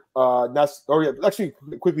fight here. Actually,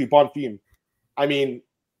 quickly, Bonfim. I mean,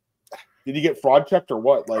 did he get fraud checked or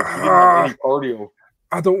what? He didn't have any cardio.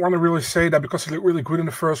 I don't want to really say that because he looked really good in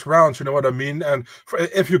the first round. You know what I mean? And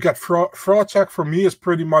if you get fraud check, for me, is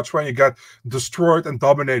pretty much when you get destroyed and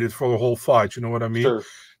dominated for the whole fight. You know what I mean? Sure.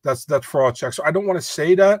 That's that fraud check. So I don't want to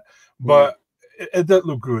say that, but it did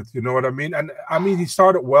look good. You know what I mean? And I mean, he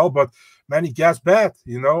started well, but man, he gassed bad.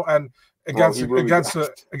 You know, and against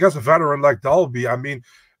a veteran like Dalby, I mean.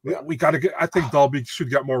 We got to get. I think Dalby should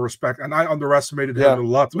get more respect, and I underestimated him a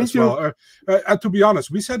lot as well. And to be honest,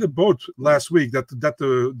 we said it both last week that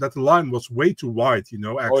the line was way too wide. You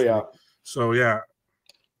know, actually. So yeah.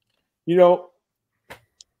 You know,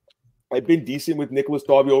 I've been decent with Nicholas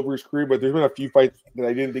Dalby over his career, but there's been a few fights that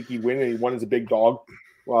I didn't think he'd win, and he won as a big dog.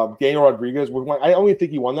 Daniel Rodriguez was one. I only think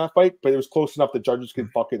he won that fight, but it was close enough the judges could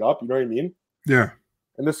fuck it up. You know what I mean? Yeah.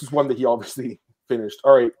 And this is one that he obviously finished.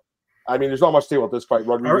 All right. I mean, there's not much to say about this fight.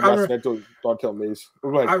 Rodriguez,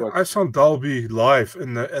 I saw Dalby live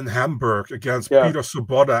in Hamburg against Peter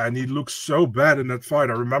Sobotta, and he looked so bad in that fight.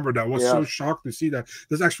 I remember that. I was so shocked to see that.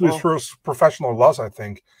 That's actually his first professional loss, I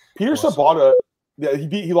think. Peter Sobotta,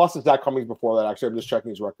 he lost to Zach Cummings before that. Actually, I'm just checking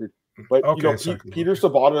his record. But Peter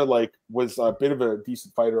Sobotta was a bit of a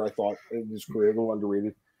decent fighter, I thought, in his career, a little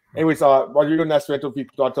underrated. Anyways, Rodrigo Nascimento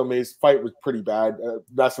beat Dontel May's fight was pretty bad.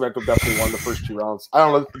 Nascimento definitely won the first 2 rounds. I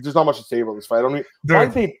don't know. There's not much to say about this fight. I don't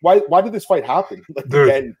mean, why did this fight happen?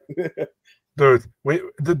 Again? Dude,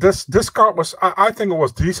 this card was. I think it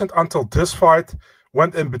was decent until this fight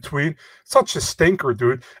went in between. Such a stinker,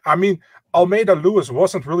 dude. I mean, Almeida Lewis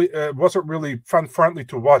wasn't really fan friendly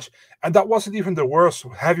to watch, and that wasn't even the worst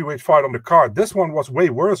heavyweight fight on the card. This one was way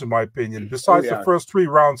worse in my opinion. Besides the first 3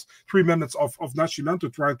 rounds, 3 minutes of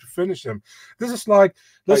Nascimento trying to finish him. This is like,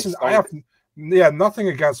 listen, I have nothing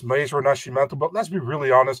against Mays or Nascimento, but let's be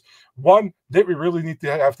really honest. 1, did we really need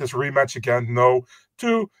to have this rematch again? No.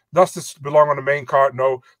 2, does this belong on the main card?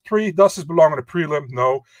 No. 3, does this belong on the prelim?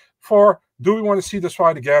 No. 4, do we want to see this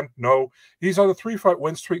fight again? No. He's on a 3-fight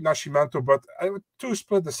win streak, Nascimento, but 2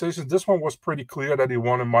 split decisions. This one was pretty clear that he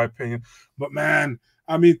won, in my opinion. But man,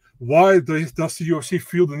 I mean, why does the UFC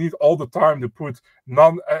feel the need all the time to put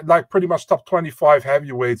pretty much top 25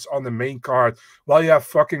 heavyweights on the main card while you have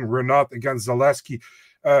fucking Renat against Zaleski?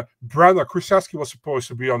 Brandon Krzyzewski was supposed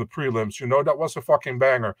to be on the prelims. You know, that was a fucking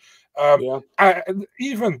banger.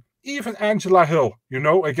 Even Angela Hill, you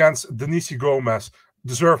know, against Denise Gomez.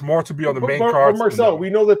 Deserve more to be on the main card. But Marcel, we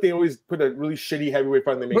know that they always put a really shitty heavyweight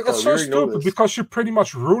fight on the main card. But it's so stupid because you pretty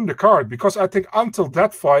much ruined the card. Because I think until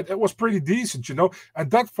that fight, it was pretty decent, you know. And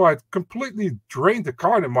that fight completely drained the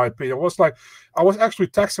card, in my opinion. It was like, I was actually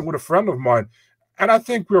texting with a friend of mine, and I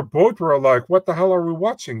think we both were like, "What the hell are we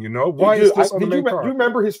watching?" You know, why is this on the main card? Do you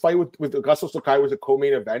remember his fight with Augusto Sakai was a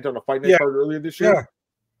co-main event on a fight night card earlier this year? Yeah.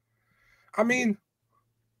 I mean,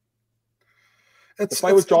 the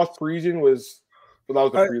fight with Josh Parisian was. That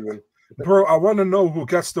was the prelim. Bro, I want to know who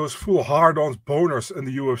gets those full hard-on boners in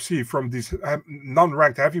the UFC from these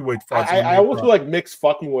non-ranked heavyweight fights. I almost feel like Mick's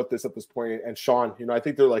fucking with this at this point, and Sean. You know, I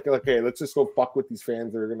think they're like, okay, let's just go fuck with these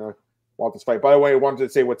fans that are gonna want this fight. By the way, I wanted to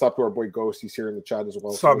say what's up to our boy Ghost. He's here in the chat as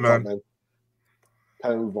well. What's up, man?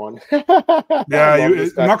 Kind of move on.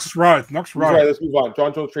 Knox right. Let's move on.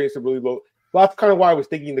 John Jones trains to really low. Well, that's kind of why I was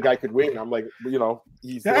thinking the guy could win. I'm like, you know,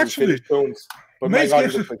 he's actually Jones. But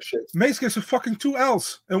Mace gets a fucking 2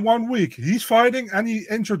 L's in 1 week. He's fighting and he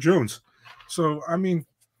injured Jones. So, I mean...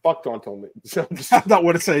 Fuck Dontel Mayes. I don't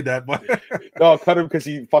want to say that, but... No, cut him because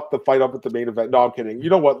he fucked the fight up at the main event. No, I'm kidding. You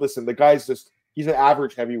know what? Listen, the guy's he's an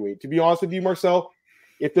average heavyweight. To be honest with you, Marcel,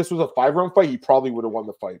 if this was a 5-round fight, he probably would have won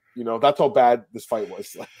the fight. You know, that's how bad this fight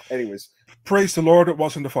was. Anyways. Praise the Lord, it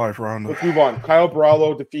wasn't the 5th round. Let's move on. Kyle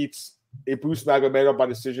Barallo defeats... A boost Magomedov by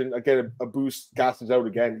decision. Again, a boost gasses out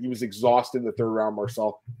again. He was exhausted in the 3rd round,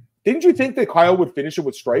 Marcel. Didn't you think that Kyle would finish it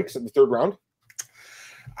with strikes in the 3rd round?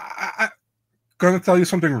 I'm going to tell you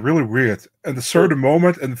something really weird. In the certain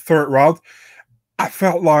moment in the 3rd round, I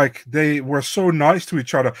felt like they were so nice to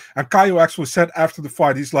each other. And Kyle actually said after the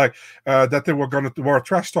fight, he's like, that they were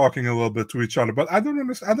trash talking a little bit to each other. But I don't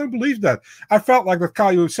understand. I don't believe that. I felt like that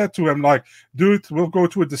Kyle said to him, like, dude, we'll go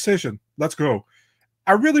to a decision. Let's go.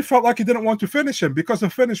 I really felt like he didn't want to finish him because the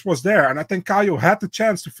finish was there. And I think Caio had the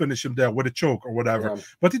chance to finish him there with a choke or whatever. Yeah.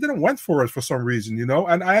 But he didn't went for it for some reason, you know.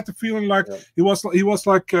 And I had the feeling like he was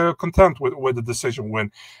like content with the decision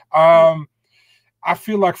win. I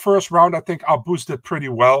feel like 1st round, I think Abus did pretty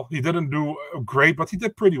well. He didn't do great, but he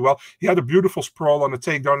did pretty well. He had a beautiful sprawl on the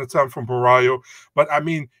takedown attempt from Barallo. But, I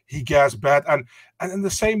mean, he gassed bad. And in the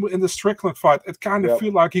same in the Strickland fight, it kind of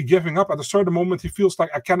feel like he's giving up. At a certain moment, he feels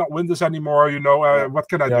like, I cannot win this anymore, you know. What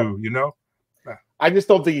can I do, you know? I just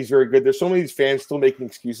don't think he's very good. There's so many of these fans still making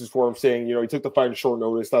excuses for him, saying, you know, he took the fight in short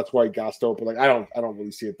notice. That's why he gassed out. But, like, I don't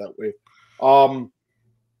really see it that way.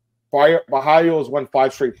 Bahayo has won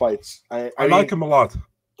 5 straight fights. I mean, like him a lot.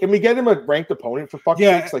 Can we get him a ranked opponent for fuck's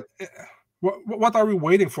sakes? Like, what are we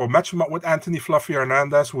waiting for? Match him up with Anthony Fluffy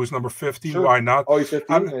Hernandez, who is number 15. Sure. Why not? Oh, he's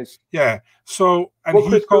 15. Nice. Yeah. So, and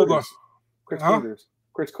he called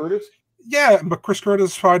Chris Curtis. Yeah, but Chris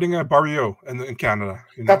Curtis is fighting Barrio in Canada.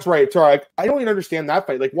 You know? That's right. Sorry, I don't even understand that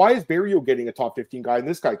fight. Like, why is Barrio getting a top 15 guy and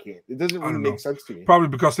this guy can't? It doesn't really make sense to me. Probably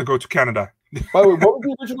because they go to Canada. By the way, what was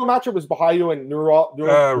the original matchup? It was Bahayo and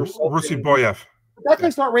Rusy Boyev. That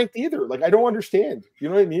guy's not ranked either. Like, I don't understand. You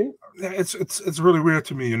know what I mean? It's really weird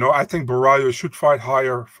to me. You know, I think Barrio should fight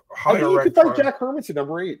higher. I think you could fight Jack Hermanson,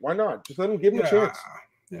 number 8. Why not? Just let him give him a chance.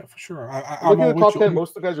 Yeah, for sure. I'm looking at the top 10.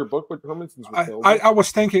 Most of the guys are booked, but Hermanson's I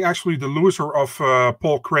was thinking actually the loser of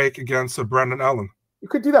Paul Craig against Brandon Allen. You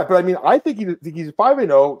could do that, but I mean, I think he's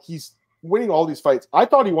 5-0. He's winning all these fights. I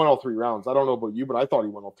thought he won all 3 rounds. I don't know about you, but I thought he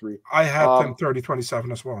won all 3. I had him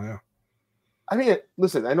 30-27 as well. Yeah. I mean,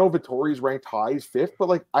 listen, I know Vittori's ranked high, he's 5th, but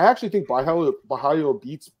like, I actually think Bahayo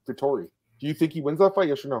beats Vittori. Do you think he wins that fight?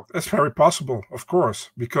 Yes or no? It's very possible, of course,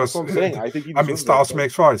 because that's what I'm saying. I think styles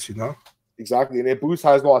make fights, you know. Exactly, and Booth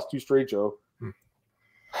has lost 2 straight, Joe.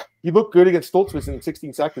 He looked good against Stoltzfus in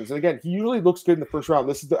 16 seconds, and again, he usually looks good in the first round.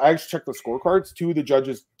 I actually checked the scorecards. 2 of the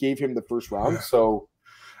judges gave him the first round, so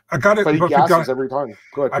I got it. But he gasses every time.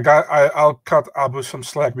 Good. I'll cut Abu some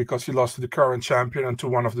slack because he lost to the current champion and to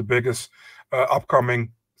one of the biggest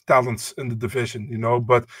upcoming talents in the division. You know,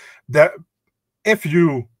 but that if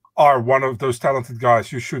you are one of those talented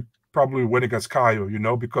guys, you should probably win against Caio, you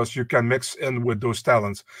know, because you can mix in with those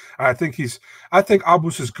talents. And I think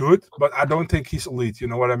Abus is good, but I don't think he's elite, you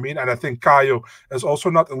know what I mean? And I think Caio is also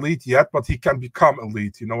not elite yet, but he can become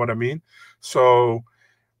elite, you know what I mean? So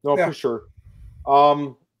no, for sure.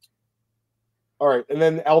 All right, and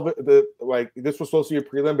then this was supposed to be a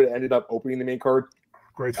prelim, but it ended up opening the main card.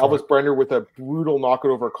 Great. Elvis Brenner with a brutal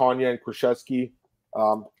knockout over Konya and Krzyzewski.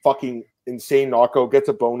 Fucking insane knockout, gets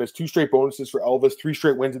a bonus, 2 straight bonuses for Elvis, 3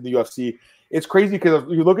 straight wins in the UFC. It's crazy because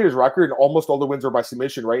you look at his record and almost all the wins are by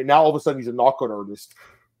submission, right? Now all of a sudden he's a knockout artist.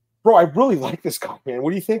 Bro, I really like this guy, man.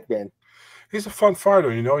 What do you think, man? He's a fun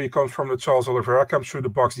fighter, you know. He comes from the Charles Oliveira, comes through the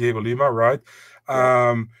box Diego Lima, right?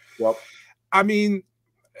 Yep. I mean,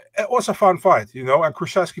 it was a fun fight, you know, and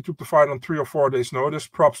Krzyzewski took the fight on 3 or 4 days' notice.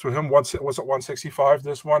 Props to him. Was at 165,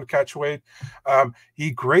 this one, catch weight.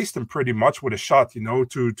 He grazed him pretty much with a shot, you know,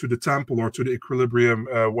 to the temple or to the equilibrium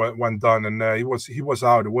when done, and he was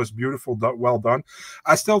out. It was beautiful, well done.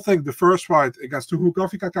 I still think the first fight against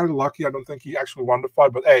Tuhugov, he got kind of lucky. I don't think he actually won the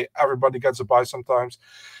fight, but hey, everybody gets a bye sometimes.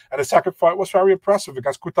 And the second fight was very impressive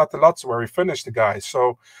against Kutateladze, where he finished the guy.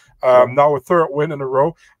 So now a 3rd win in a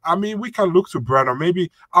row. I mean, we can look to Brenner.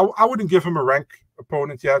 Maybe I wouldn't give him a rank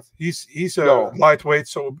opponent yet. He's a lightweight,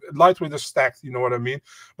 so lightweight is stacked, you know what I mean?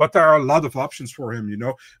 But there are a lot of options for him, you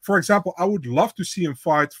know. For example, I would love to see him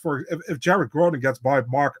fight if Jared Gordon gets by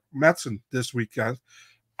Mark Madsen this weekend.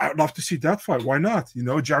 I'd love to see that fight. Why not? You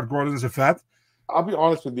know, Jared Gordon is a vet. I'll be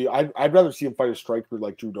honest with you. I'd rather see him fight a striker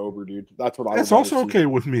like Drew Dober, dude. That's what I. It's also okay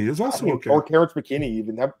with me. It's also okay. Or Terrence McKinney,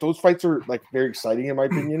 even those fights are like very exciting in my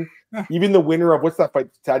opinion. Even the winner of what's that fight,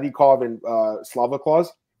 Tadikov and Slavaklaus,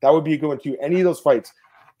 that would be a good one too. Any of those fights,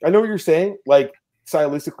 I know what you're saying. Like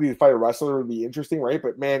stylistically, to fight a wrestler would be interesting, right?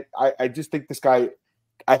 But man, I just think this guy.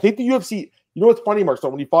 I think the UFC. You know what's funny, Mark? So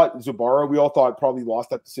when he fought Zubara, we all thought probably lost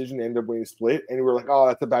that decision, ended up winning a split, and we were like, "Oh,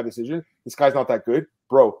 that's a bad decision. This guy's not that good,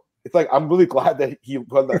 bro." It's like, I'm really glad that he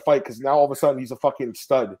won that fight because now all of a sudden he's a fucking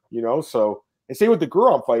stud, you know? So, and same with the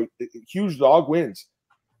Guram fight, huge dog wins.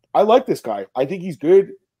 I like this guy. I think he's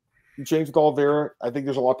good. He changed with Oliveira. I think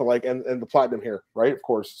there's a lot to like, and the platinum hair, right? Of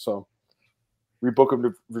course. So, rebook him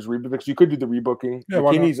for his rebook because you could do the rebooking. Yeah,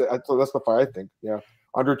 that's the fight, I think. Yeah.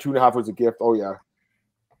 Under 2.5 was a gift. Oh, yeah.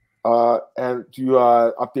 And do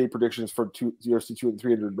update predictions for UFC 2 and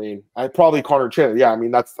 300 main. Probably Connor Chandler. Yeah, I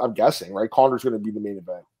mean, I'm guessing, right? Connor's going to be the main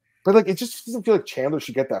event. But like, it just doesn't feel like Chandler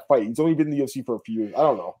should get that fight. He's only been in the UFC for a few years. I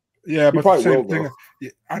don't know. Yeah, but the same thing.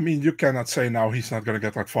 I mean, you cannot say now he's not going to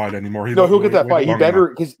get that fight anymore. He'll get that fight. He better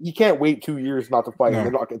because he can't wait 2 years not to fight and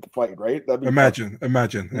then not get the fight, right? Imagine.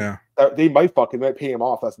 Yeah. They might pay him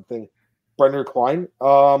off. That's the thing. Brendan Klein.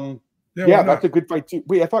 Yeah, that's a good fight too.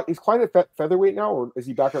 Wait, I thought is Klein at featherweight now, or is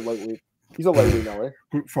he back at lightweight? He's a lightweight now, eh?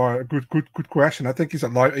 Good question. I think he's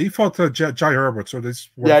at light. He fought Jai Herbert, so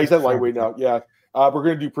this. Yeah, he's at lightweight now. Yeah. We're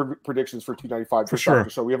going to do predictions for 295 for sure.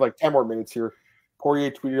 So we have like 10 more minutes here.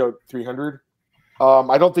 Poirier tweeted out 300.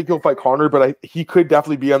 I don't think he'll fight Connor, but he could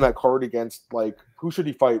definitely be on that card against, like, who should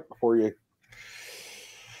he fight, Poirier?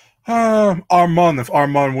 Arman, if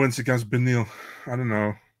Arman wins against Benil. I don't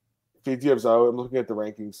know. Fiziev out. I'm looking at the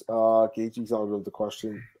rankings. Gaethje's out of the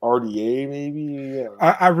question. RDA maybe. Yeah.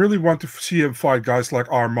 I really want to see him fight guys like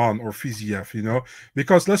Arman or Fiziev, you know,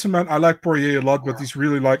 because listen, man, I like Poirier a lot, but he's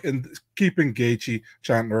really like in keeping Gaethje,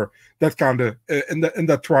 Chandler, that kind of in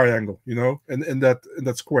that triangle, you know, in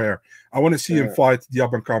that square. I want to see him fight the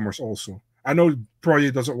up and comers also. I know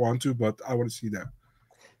Poirier doesn't want to, but I want to see that.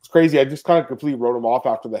 It's crazy. I just kind of completely wrote him off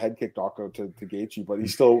after the head kick knockout to Gaethje, but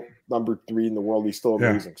he's still number 3 in the world. He's still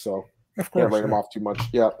amazing. So of course, can't write him off too much.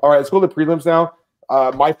 Yeah. All right, let's go to the prelims now.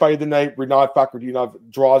 My fight of the night, Rinat Fakhretdinov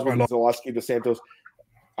draws with Zaleski dos Santos.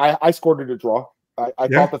 I scored it a draw. I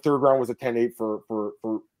thought the third round was a 10-8 for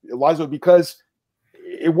Eliza because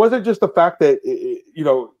it wasn't just the fact that you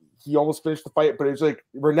know, he almost finished the fight, but it's like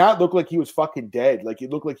Rinat looked like he was fucking dead. Like it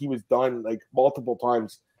looked like he was done like multiple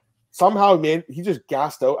times. Somehow, man, he just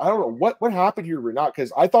gassed out. I don't know what happened here, Rinat,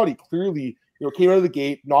 because I thought he clearly, you know, came out of the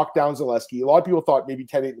gate, knocked down Zaleski. A lot of people thought maybe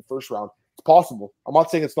 10-8 in the first round. It's possible. I'm not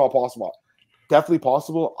saying it's not possible. Definitely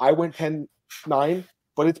possible. I went 10-9,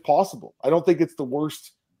 but it's possible. I don't think it's the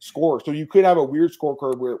worst score. So you could have a weird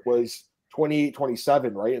scorecard where it was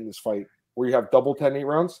 28-27, right, in this fight, where you have double 10-8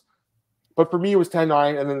 rounds. But for me, it was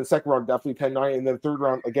 10-9, and then the second round, definitely 10-9, and then the third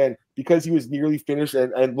round, again, because he was nearly finished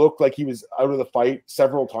and looked like he was out of the fight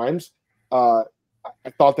several times, I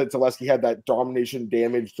thought that Zaleski had that domination,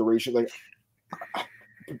 damage, duration. Like,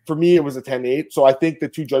 for me, it was a 10-8, so I think the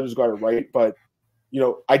two judges got it right, but you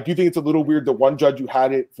know, I do think it's a little weird that one judge who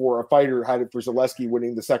had it for a fighter had it for Zaleski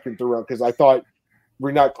winning the second, third round, because I thought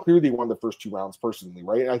Rinat clearly won the first 2 rounds personally,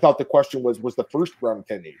 right? And I thought the question was the first round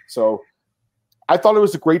 10-8. So I thought it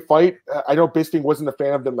was a great fight. I know Bisping wasn't a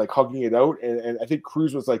fan of them like hugging it out, and I think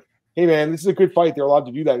Cruz was like, "Hey man, this is a good fight. They're allowed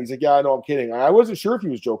to do that." And he's like, "Yeah, I know, I'm kidding." I wasn't sure if he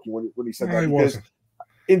was joking when he said that. Because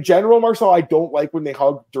in general, Marcel, I don't like when they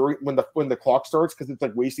hug during when the clock starts because it's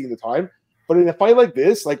like wasting the time. But in a fight like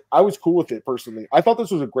this, like I was cool with it personally. I thought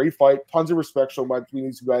this was a great fight. Tons of respect shown between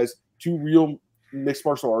these two guys, 2 real mixed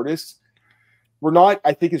martial artists. We're not,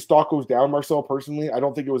 I think his stock goes down, Marcel, personally. I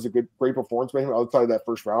don't think it was a great performance by him outside of that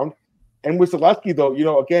first round. And with Zaleski, though, you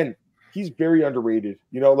know, again, he's very underrated.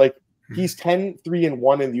 You know, like he's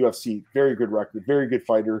 10-3-1 in the UFC. Very good record. Very good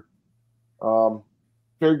fighter.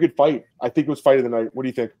 Very good fight. I think it was fight of the night. What do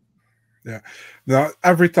you think? Yeah. Now,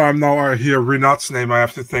 every time now I hear Rinat's name, I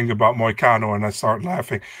have to think about Moicano, and I start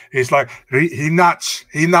laughing. He's like, he nuts.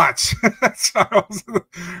 Rinat.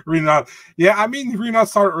 Yeah, I mean, Rinat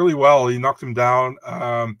started really well. He knocked him down.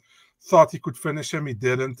 Thought he could finish him. He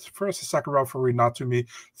didn't. First and second round for Rinat to me.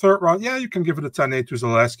 Third round, yeah, you can give it a 10-8 to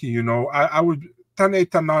Zaleski. You know, I would 10-8,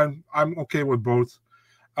 10-9. I'm okay with both.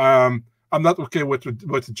 I'm not okay with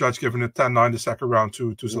the judge giving it 10-9 the second round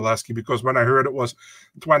to Zaleski, because when I heard it was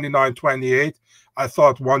 29-28, I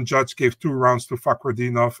thought one judge gave 2 rounds to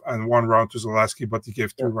Fakhretdinov and 1 round to Zaleski, but he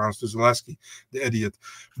gave 2 rounds to Zaleski, the idiot.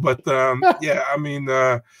 But yeah, I mean,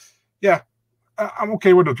 yeah, I'm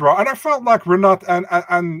okay with the draw, and I felt like Rinat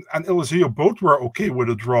and Elizeo both were okay with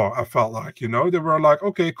a draw. I felt like, you know, they were like,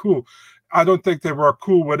 okay, cool. I don't think they were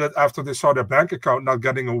cool with it after they saw their bank account not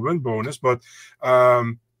getting a win bonus, but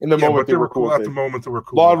in the moment they were cool. At the moment they were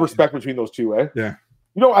cool. A lot of respect between those two, eh? Yeah.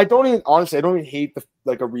 You know, I don't even hate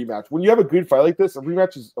like a rematch. When you have a good fight like this, a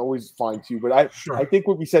rematch is always fine too. But I think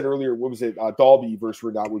what we said earlier, what was it? Dalby versus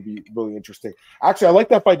Rinat would be really interesting. Actually, I like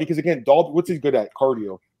that fight because again, Dalby, what's he good at?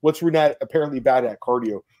 Cardio. What's Rinat apparently bad at?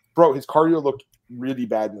 Cardio. Bro, his cardio looked really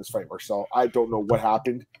bad in this fight, Marcel. I don't know what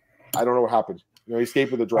happened. You know, he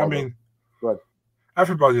escaped with a draw. I mean, go ahead.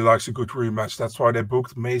 Everybody likes a good rematch. That's why they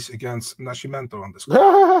booked Mace against Nascimento on this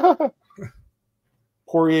card.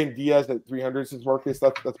 Poirier and Diaz at 300 since Marcus.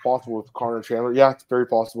 That's possible with Conor and Chandler. Yeah, it's very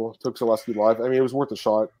possible. Took Zaleski live. I mean, it was worth a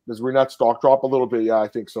shot. Does Rinat's stock drop a little bit? Yeah, I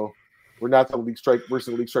think so. Rinat's a league strike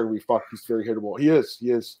versus a league striker. He's very hittable. He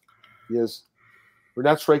is.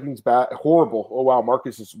 Rinat's striking's bad, horrible. Oh wow,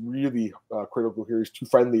 Marcus is really critical here. He's too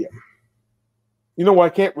friendly. You know what? I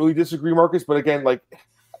can't really disagree, Marcus. But again, like,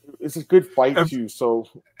 it's a good fight too. So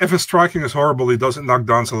if his striking is horrible, he doesn't knock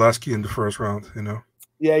down Zaleski in the first round. You know.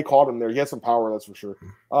 Yeah, he caught him there. He had some power, that's for sure.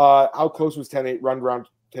 How close was 10-8? Round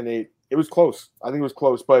 10-8. It was close. I think it was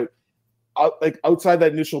close, but like outside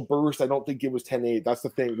that initial burst, I don't think it was 10-8. That's the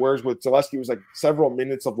thing. Whereas with Zaleski, it was like several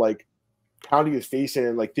minutes of like pounding his face in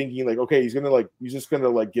and like thinking like, okay, he's just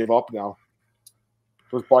gonna give up now.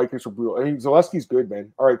 Those body kicks were brutal. I mean, Zaleski's good,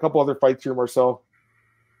 man. All right, a couple other fights here, Marcel.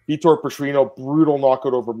 Vitor Petrino, brutal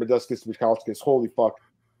knockout over Modestas Mikauskas. Holy fuck.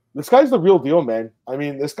 This guy's the real deal, man. I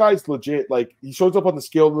mean, this guy's legit. Like, he shows up on the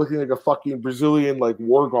scale looking like a fucking Brazilian, like,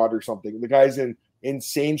 war god or something. The guy's in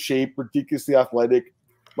insane shape, ridiculously athletic.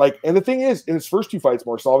 Like, and the thing is, in his first 2 fights,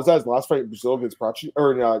 Marcel, was that his last fight in Brazil against Prachi,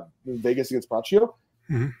 or in Vegas against Prachi.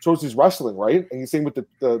 shows his wrestling, right? And he's same with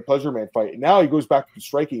the Pleasure Man fight. And now he goes back to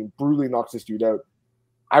striking and brutally knocks this dude out.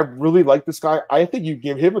 I really like this guy. I think you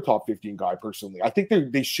give him a top 15 guy personally. I think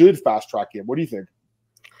they should fast track him. What do you think?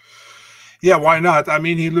 Yeah, why not? I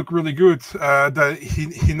mean, he looked really good.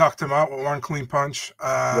 He knocked him out with one clean punch.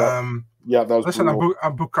 Yeah, that was listen.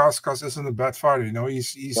 Bukauskas isn't a bad fighter. You know,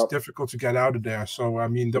 he's difficult to get out of there. So I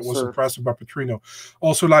mean, that was impressive by Petrino.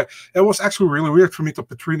 Also, like, it was actually really weird for me that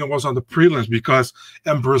Petrino was on the prelims, because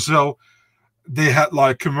in Brazil they had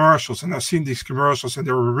like commercials, and I've seen these commercials, and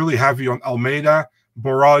they were really heavy on Almeida,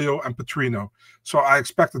 Borralho, and Petrino. So I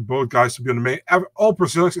expected both guys to be on the main. All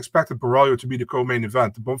Brazilians expected Borralho to be the co-main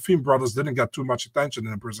event. The Bonfim brothers didn't get too much attention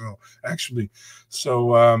in Brazil, actually.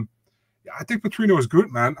 So yeah, I think Petrino is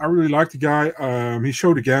good, man. I really like the guy. He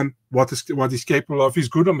showed again what he's capable of. He's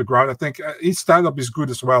good on the ground. I think his stand-up is good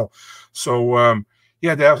as well. So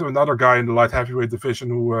yeah, they have another guy in the light heavyweight division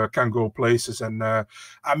who can go places. And I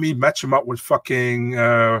mean, match him up with fucking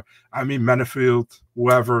Manifield,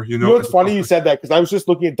 whoever. You know, it's funny you said that, because I was just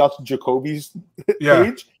looking at Dustin Jacoby's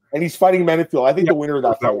page, and he's fighting Manifield. I think the winner of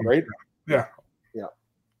that fight, right? Yeah.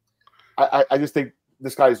 I just think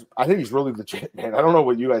this guy's. I think he's really legit, man. I don't know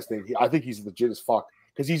what you guys think. I think he's legit as fuck,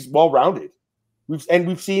 because he's well rounded.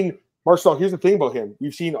 We've seen Marcel. Here's the thing about him: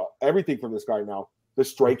 we've seen everything from this guy now. The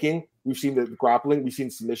striking, we've seen the grappling, we've seen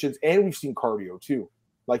submissions, and we've seen cardio too.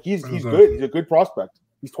 Like he's good. He's a good prospect.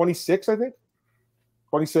 He's 26, I think.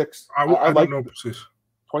 26. I like don't know precis.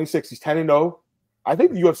 26. He's 10-0. I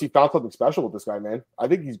think the UFC found something special with this guy, man. I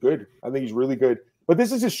think he's good. I think he's really good. But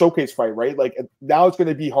this is his showcase fight, right? Like now it's going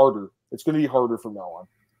to be harder. It's going to be harder from now on.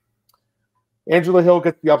 Angela Hill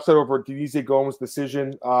gets the upset over Denise Gomes'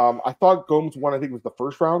 decision. I thought Gomes won, I think it was the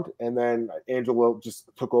first round, and then Angela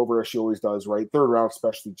just took over as she always does, right? Third round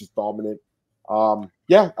especially, just dominant.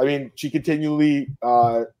 Yeah, I mean, she continually,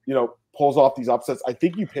 pulls off these upsets. I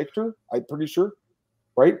think you picked her, I'm pretty sure,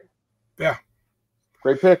 right? Yeah.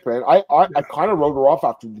 Great pick, man. I kind of wrote her off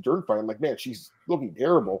after the Dern fight. I'm like, man, she's looking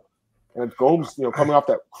terrible. And Gomes, coming off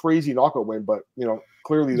that crazy knockout win, but,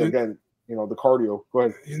 clearly, again, the cardio. Go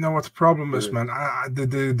ahead. You know what the problem is, man?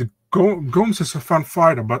 Gomes is a fun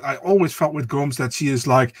fighter, but I always felt with Gomes that she is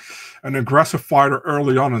like an aggressive fighter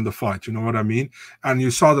early on in the fight. You know what I mean? And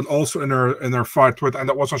you saw that also in her fight with, and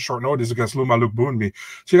that was on short notice against Luma Lukebunmi.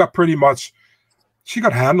 She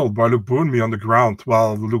got handled by Luke Boonmi on the ground.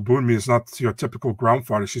 Well, Luke Boonmi is not your typical ground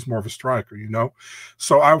fighter. She's more of a striker,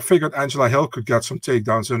 So I figured Angela Hill could get some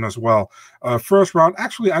takedowns in as well. First round,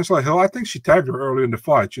 actually, Angela Hill, I think she tagged her early in the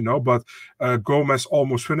fight, but Gomez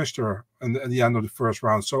almost finished her in the end of the first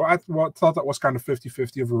round. So I thought that was kind of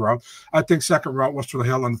 50-50 of a round. I think second round was for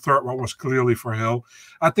Hill, and the third round was clearly for Hill.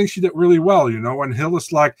 I think she did really well, and Hill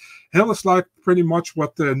is like pretty much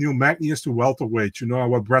what the new Magny is to welterweight,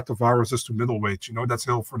 and what Brett Tavares is to middleweight. That's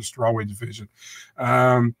Hill for the strawweight division.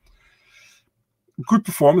 Good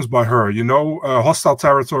performance by her, hostile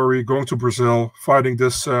territory, going to Brazil, fighting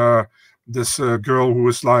this girl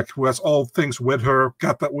who has all things with her,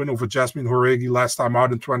 got that win over Jasmine Horegi last time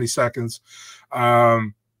out in 20 seconds.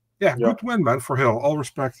 Good win, man, for Hill. All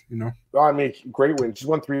respect, I mean, great win. She's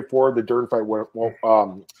won 3-4. The Dern fight went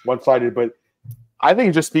one-sided, but I think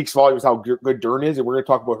it just speaks volumes how good Dern is, and we're going to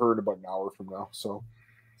talk about her in about an hour from now. So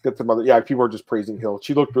get some other. Yeah, people are just praising Hill.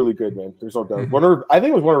 She looked really good, man. There's no doubt. I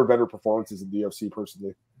think it was one of her better performances in the UFC,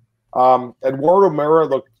 personally. Eduardo Mera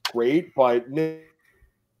looked great, but at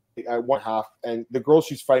 1/2, and the girl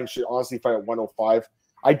she's fighting should honestly fight at 105.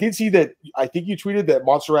 I did see that. I think you tweeted that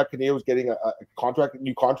Montserrat Caneo was getting a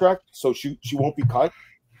new contract, so she won't be cut,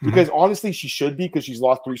 because honestly she should be, because she's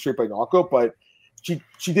lost 3 straight by knockout, but. She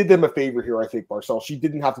did them a favor here, I think, Marcel. She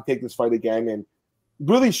didn't have to take this fight again, and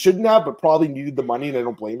really shouldn't have, but probably needed the money, and I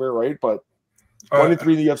don't blame her, right? But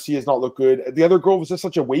 1-3 in the UFC has not looked good. The other girl was just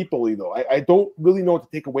such a weight bully, though. I don't really know what to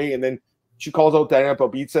take away, and then she calls out Diana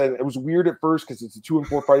Belbitsa, and it was weird at first because it's a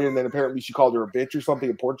 2-4 fighter, and then apparently she called her a bitch or something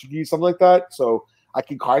in Portuguese, something like that. So I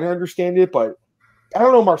can kind of understand it, but I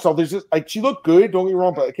don't know, Marcel. There's just she looked good, don't get me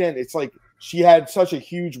wrong, but again, it's like she had such a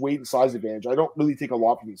huge weight and size advantage. I don't really take a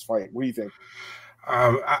lot from this fight. What do you think?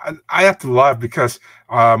 I have to laugh because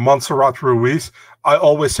Montserrat Ruiz, I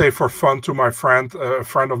always say for fun to my friend, a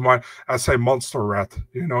friend of mine, I say Monster Rat,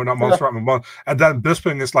 not Montserrat, and then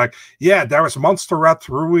Bisping is like, yeah, there is Montserrat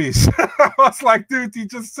Ruiz. I was like, dude, he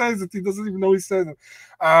just says it. He doesn't even know he says it.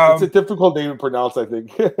 It's a difficult name to pronounce, I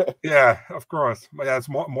think. Yeah, of course. But yeah, it's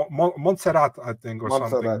Montserrat, I think, or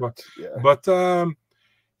Montserrat, something. yeah. But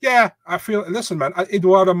Yeah, I feel. Listen, man,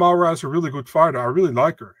 Eduarda Maura is a really good fighter. I really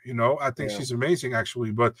like her. You know, I think she's amazing,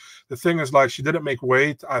 actually. But the thing is, like, she didn't make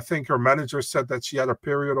weight. I think her manager said that she had a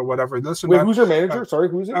period or whatever. Listen, wait, who's her manager? Sorry,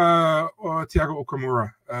 who's it? Thiago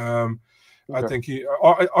Okamura. I think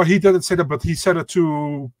or he didn't say that, but he said it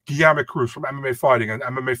to Guillermo Cruz from MMA Fighting, and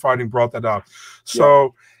MMA Fighting brought that out.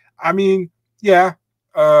 So, I mean,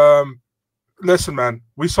 listen, man,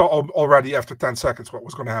 we saw already after 10 seconds what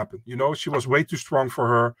was going to happen. You know, she was way too strong for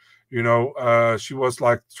her. You know, she was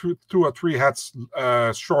like two or three heads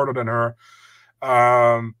shorter than her.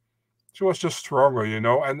 She was just stronger, you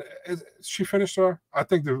know, and she finished her. I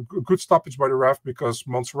think the good stoppage by the ref because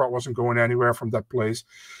Montserrat wasn't going anywhere from that place.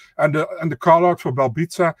 And the call out for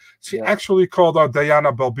Belbita, she actually called out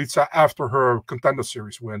Diana Belbita after her Contender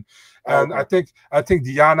Series win. And I think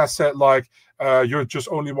Diana said, like, you just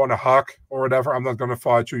only want to hug or whatever. I'm not going to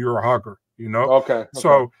fight you. You're a hugger, you know? Okay.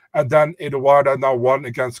 So, and then Eduarda now won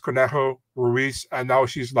against Conejo Ruiz, and now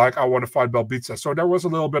she's like, I want to fight Belbita. So there was a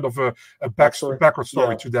little bit of a backward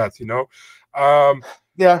story to that, you know? On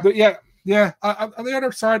the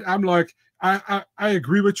other side, I'm like, I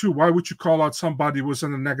agree with you. Why would you call out somebody who was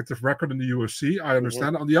in a negative record in the UFC? I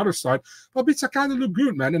understand. On the other side, Belbita kind of looked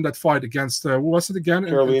good, man, in that fight against, who was it again?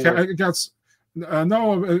 Against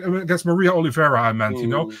Maria Oliveira, I meant, you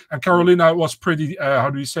know, and Carolina was pretty, how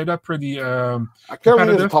do you say that? Pretty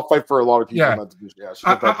Carolina's a tough fight for a lot of people.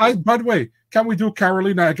 Yeah. By the way, can we do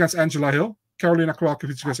Carolina against Angela Hill? Carolina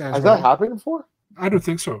Kowalkiewicz against Angela Hill. Has that happened before? I don't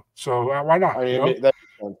think so. So why not? I mean,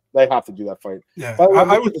 they have to do that fight. Yeah.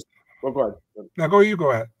 I would just, go ahead. Now you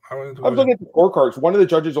go ahead. I was looking at the scorecards. One of the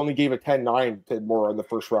judges only gave a 10-9 to Mora in the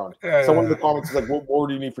first round. One of the comments is like, what more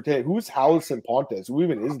do you need for 10? Who's Halison Pontes? Who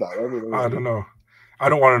even is that? I don't know. I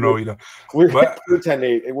don't want to know either. We're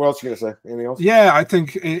 10-8. What else are you going to say? Anything else? Yeah, I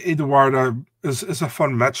think Eduarda is a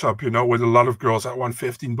fun matchup, you know, with a lot of girls at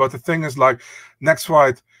 115. But the thing is, like, next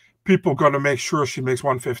fight, people going to make sure she makes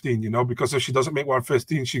 115, you know, because if she doesn't make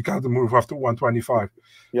 115, she got to move up to 125.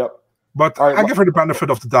 Yep. But I give her the benefit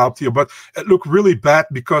of the doubt here. But it looked really bad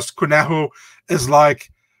because Conejo is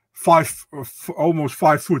like almost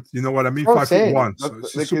 5 foot. You know what I mean? 5'1".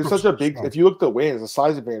 So it's such a big. If you look at the weightings, the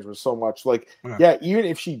size advantage was so much. Like, even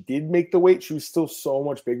if she did make the weight, she was still so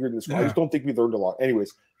much bigger than this. I just don't think we learned a lot.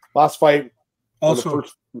 Anyways, last fight. Also,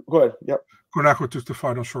 go ahead. Yep. Conejo took the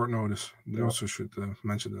fight on short notice. They also should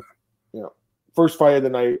mention that. Yeah. First fight of the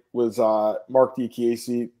night was Mark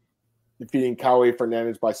DiChiesi defeating Kaue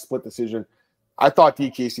Fernandez by split decision. I thought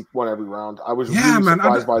DiChiesi won every round. I was really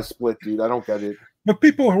surprised by a split, dude. I don't get it. But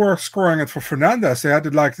people who were scoring it for Fernandez, they had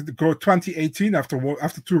to like go 20-18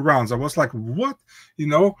 after 2 rounds. I was like, what? You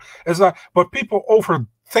know? It's like, but people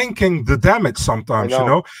overthinking the damage sometimes, you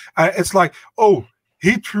know? It's like, oh,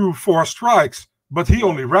 he threw 4 strikes, but he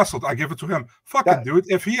only wrestled. I give it to him. Fuck it,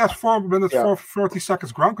 dude. If he has 4 minutes, 30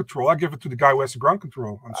 seconds ground control, I give it to the guy who has the ground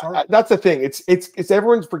control. I'm sorry. That's the thing. It's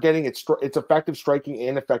everyone's forgetting it's effective striking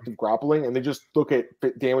and effective grappling, and they just look at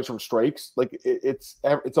damage from strikes. Like it's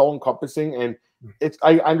all encompassing, and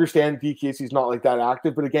I understand DiChiesi's not like that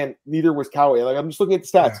active, but again, neither was Kaue. Like I'm just looking at the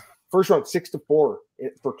stats. First round 6-4 for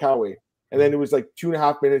Kaue, and then it was like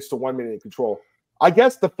 2.5 minutes to 1 minute in control. I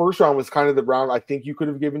guess the first round was kind of the round I think you could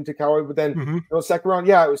have given to Kaue, but then you know, second round,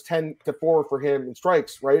 it was 10-4 for him in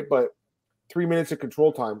strikes, right? But 3 minutes of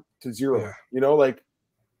control time to 0. Yeah. You know, like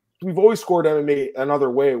we've always scored MMA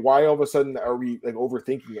another way. Why all of a sudden are we like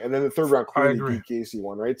overthinking it? And then the third round clearly DiChiesi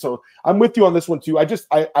won, right? So I'm with you on this one too. I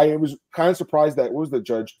was kind of surprised that what was the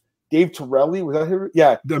judge? Dave Torelli, was that him?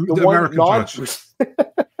 Yeah, the one American judge.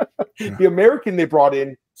 The American they brought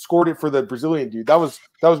in scored it for the Brazilian dude. That was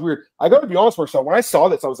weird. I got to be honest, Marcel. When I saw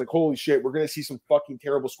this, I was like, "Holy shit, we're gonna see some fucking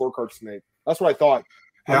terrible scorecards tonight." That's what I thought.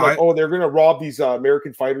 I'm like, "Oh, they're gonna rob these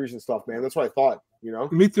American fighters and stuff, man." That's what I thought. You know.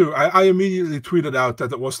 Me too. I immediately tweeted out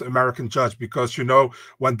that it was the American judge because you know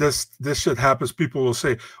when this shit happens, people will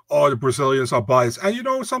say, "Oh, the Brazilians are biased," and you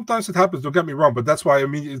know sometimes it happens. Don't get me wrong, but that's why I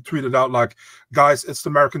immediately tweeted out like, "Guys, it's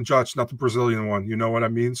the American judge, not the Brazilian one." You know what I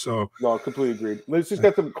mean? So no, completely agreed. Let's just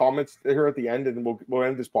get some comments here at the end, and then we'll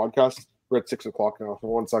end this podcast. We're at 6 o'clock now. So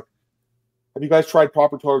 1 sec. Have you guys tried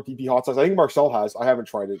Proper Tour DP hot sauce? I think Marcel has. I haven't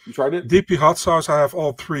tried it. You tried it? DP hot sauce. I have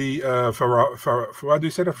all 3 what do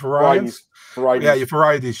you say? The varieties. Varieties.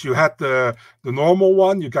 Varieties. You had the normal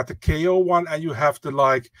one, you got the KO one, and you have the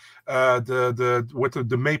like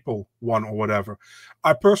the maple one or whatever.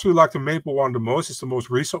 I personally like the maple one the most. It's the most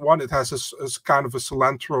recent one. It has this kind of a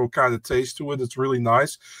cilantro kind of taste to it. It's really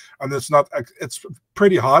nice, and it's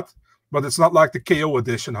pretty hot. But it's not like the KO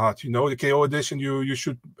edition hot. You know, the KO edition, you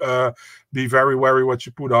should be very wary what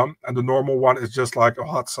you put on. And the normal one is just like a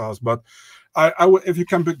hot sauce. But I would, if you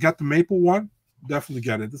can get the maple one, definitely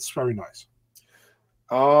get it. It's very nice.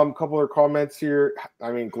 A couple other comments here.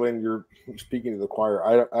 I mean, Glenn, you're speaking to the choir.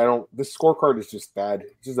 I don't. This scorecard is just bad.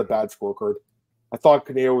 It's just a bad scorecard. I thought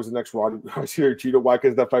Canelo was the next Roddy Cheeto. Why?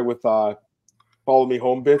 Because that fight with Follow Me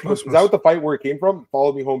Home Bitch. Was that what the fight where it came from?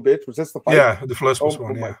 Follow Me Home Bitch. Was this the fight? Yeah, the first one.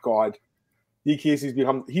 Oh my god. DKC's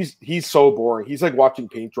become he's so boring. He's like watching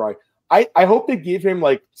paint dry. I hope they gave him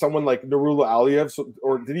like someone like Nurullah Aliyev,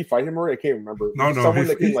 or did he fight him already? I can't remember. No, someone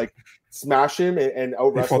that can like smash him and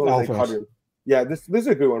out wrestle him and cut him. Yeah, this is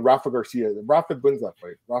a good one. Rafa Garcia. Rafa wins that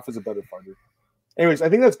fight. Rafa's a better fighter. Anyways, I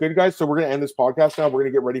think that's good, guys. So we're gonna end this podcast now. We're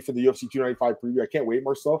gonna get ready for the UFC 295 preview. I can't wait,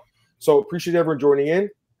 Marcel. So appreciate everyone joining in.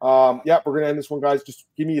 Yeah, we're gonna end this one, guys. Just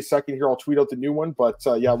give me a second here. I'll tweet out the new one. But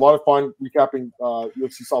yeah, a lot of fun recapping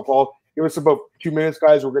UFC Sao Paulo. Give us about 2 minutes,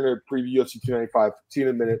 guys. We're gonna preview UFC 295. See you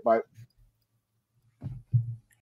in a minute. Bye.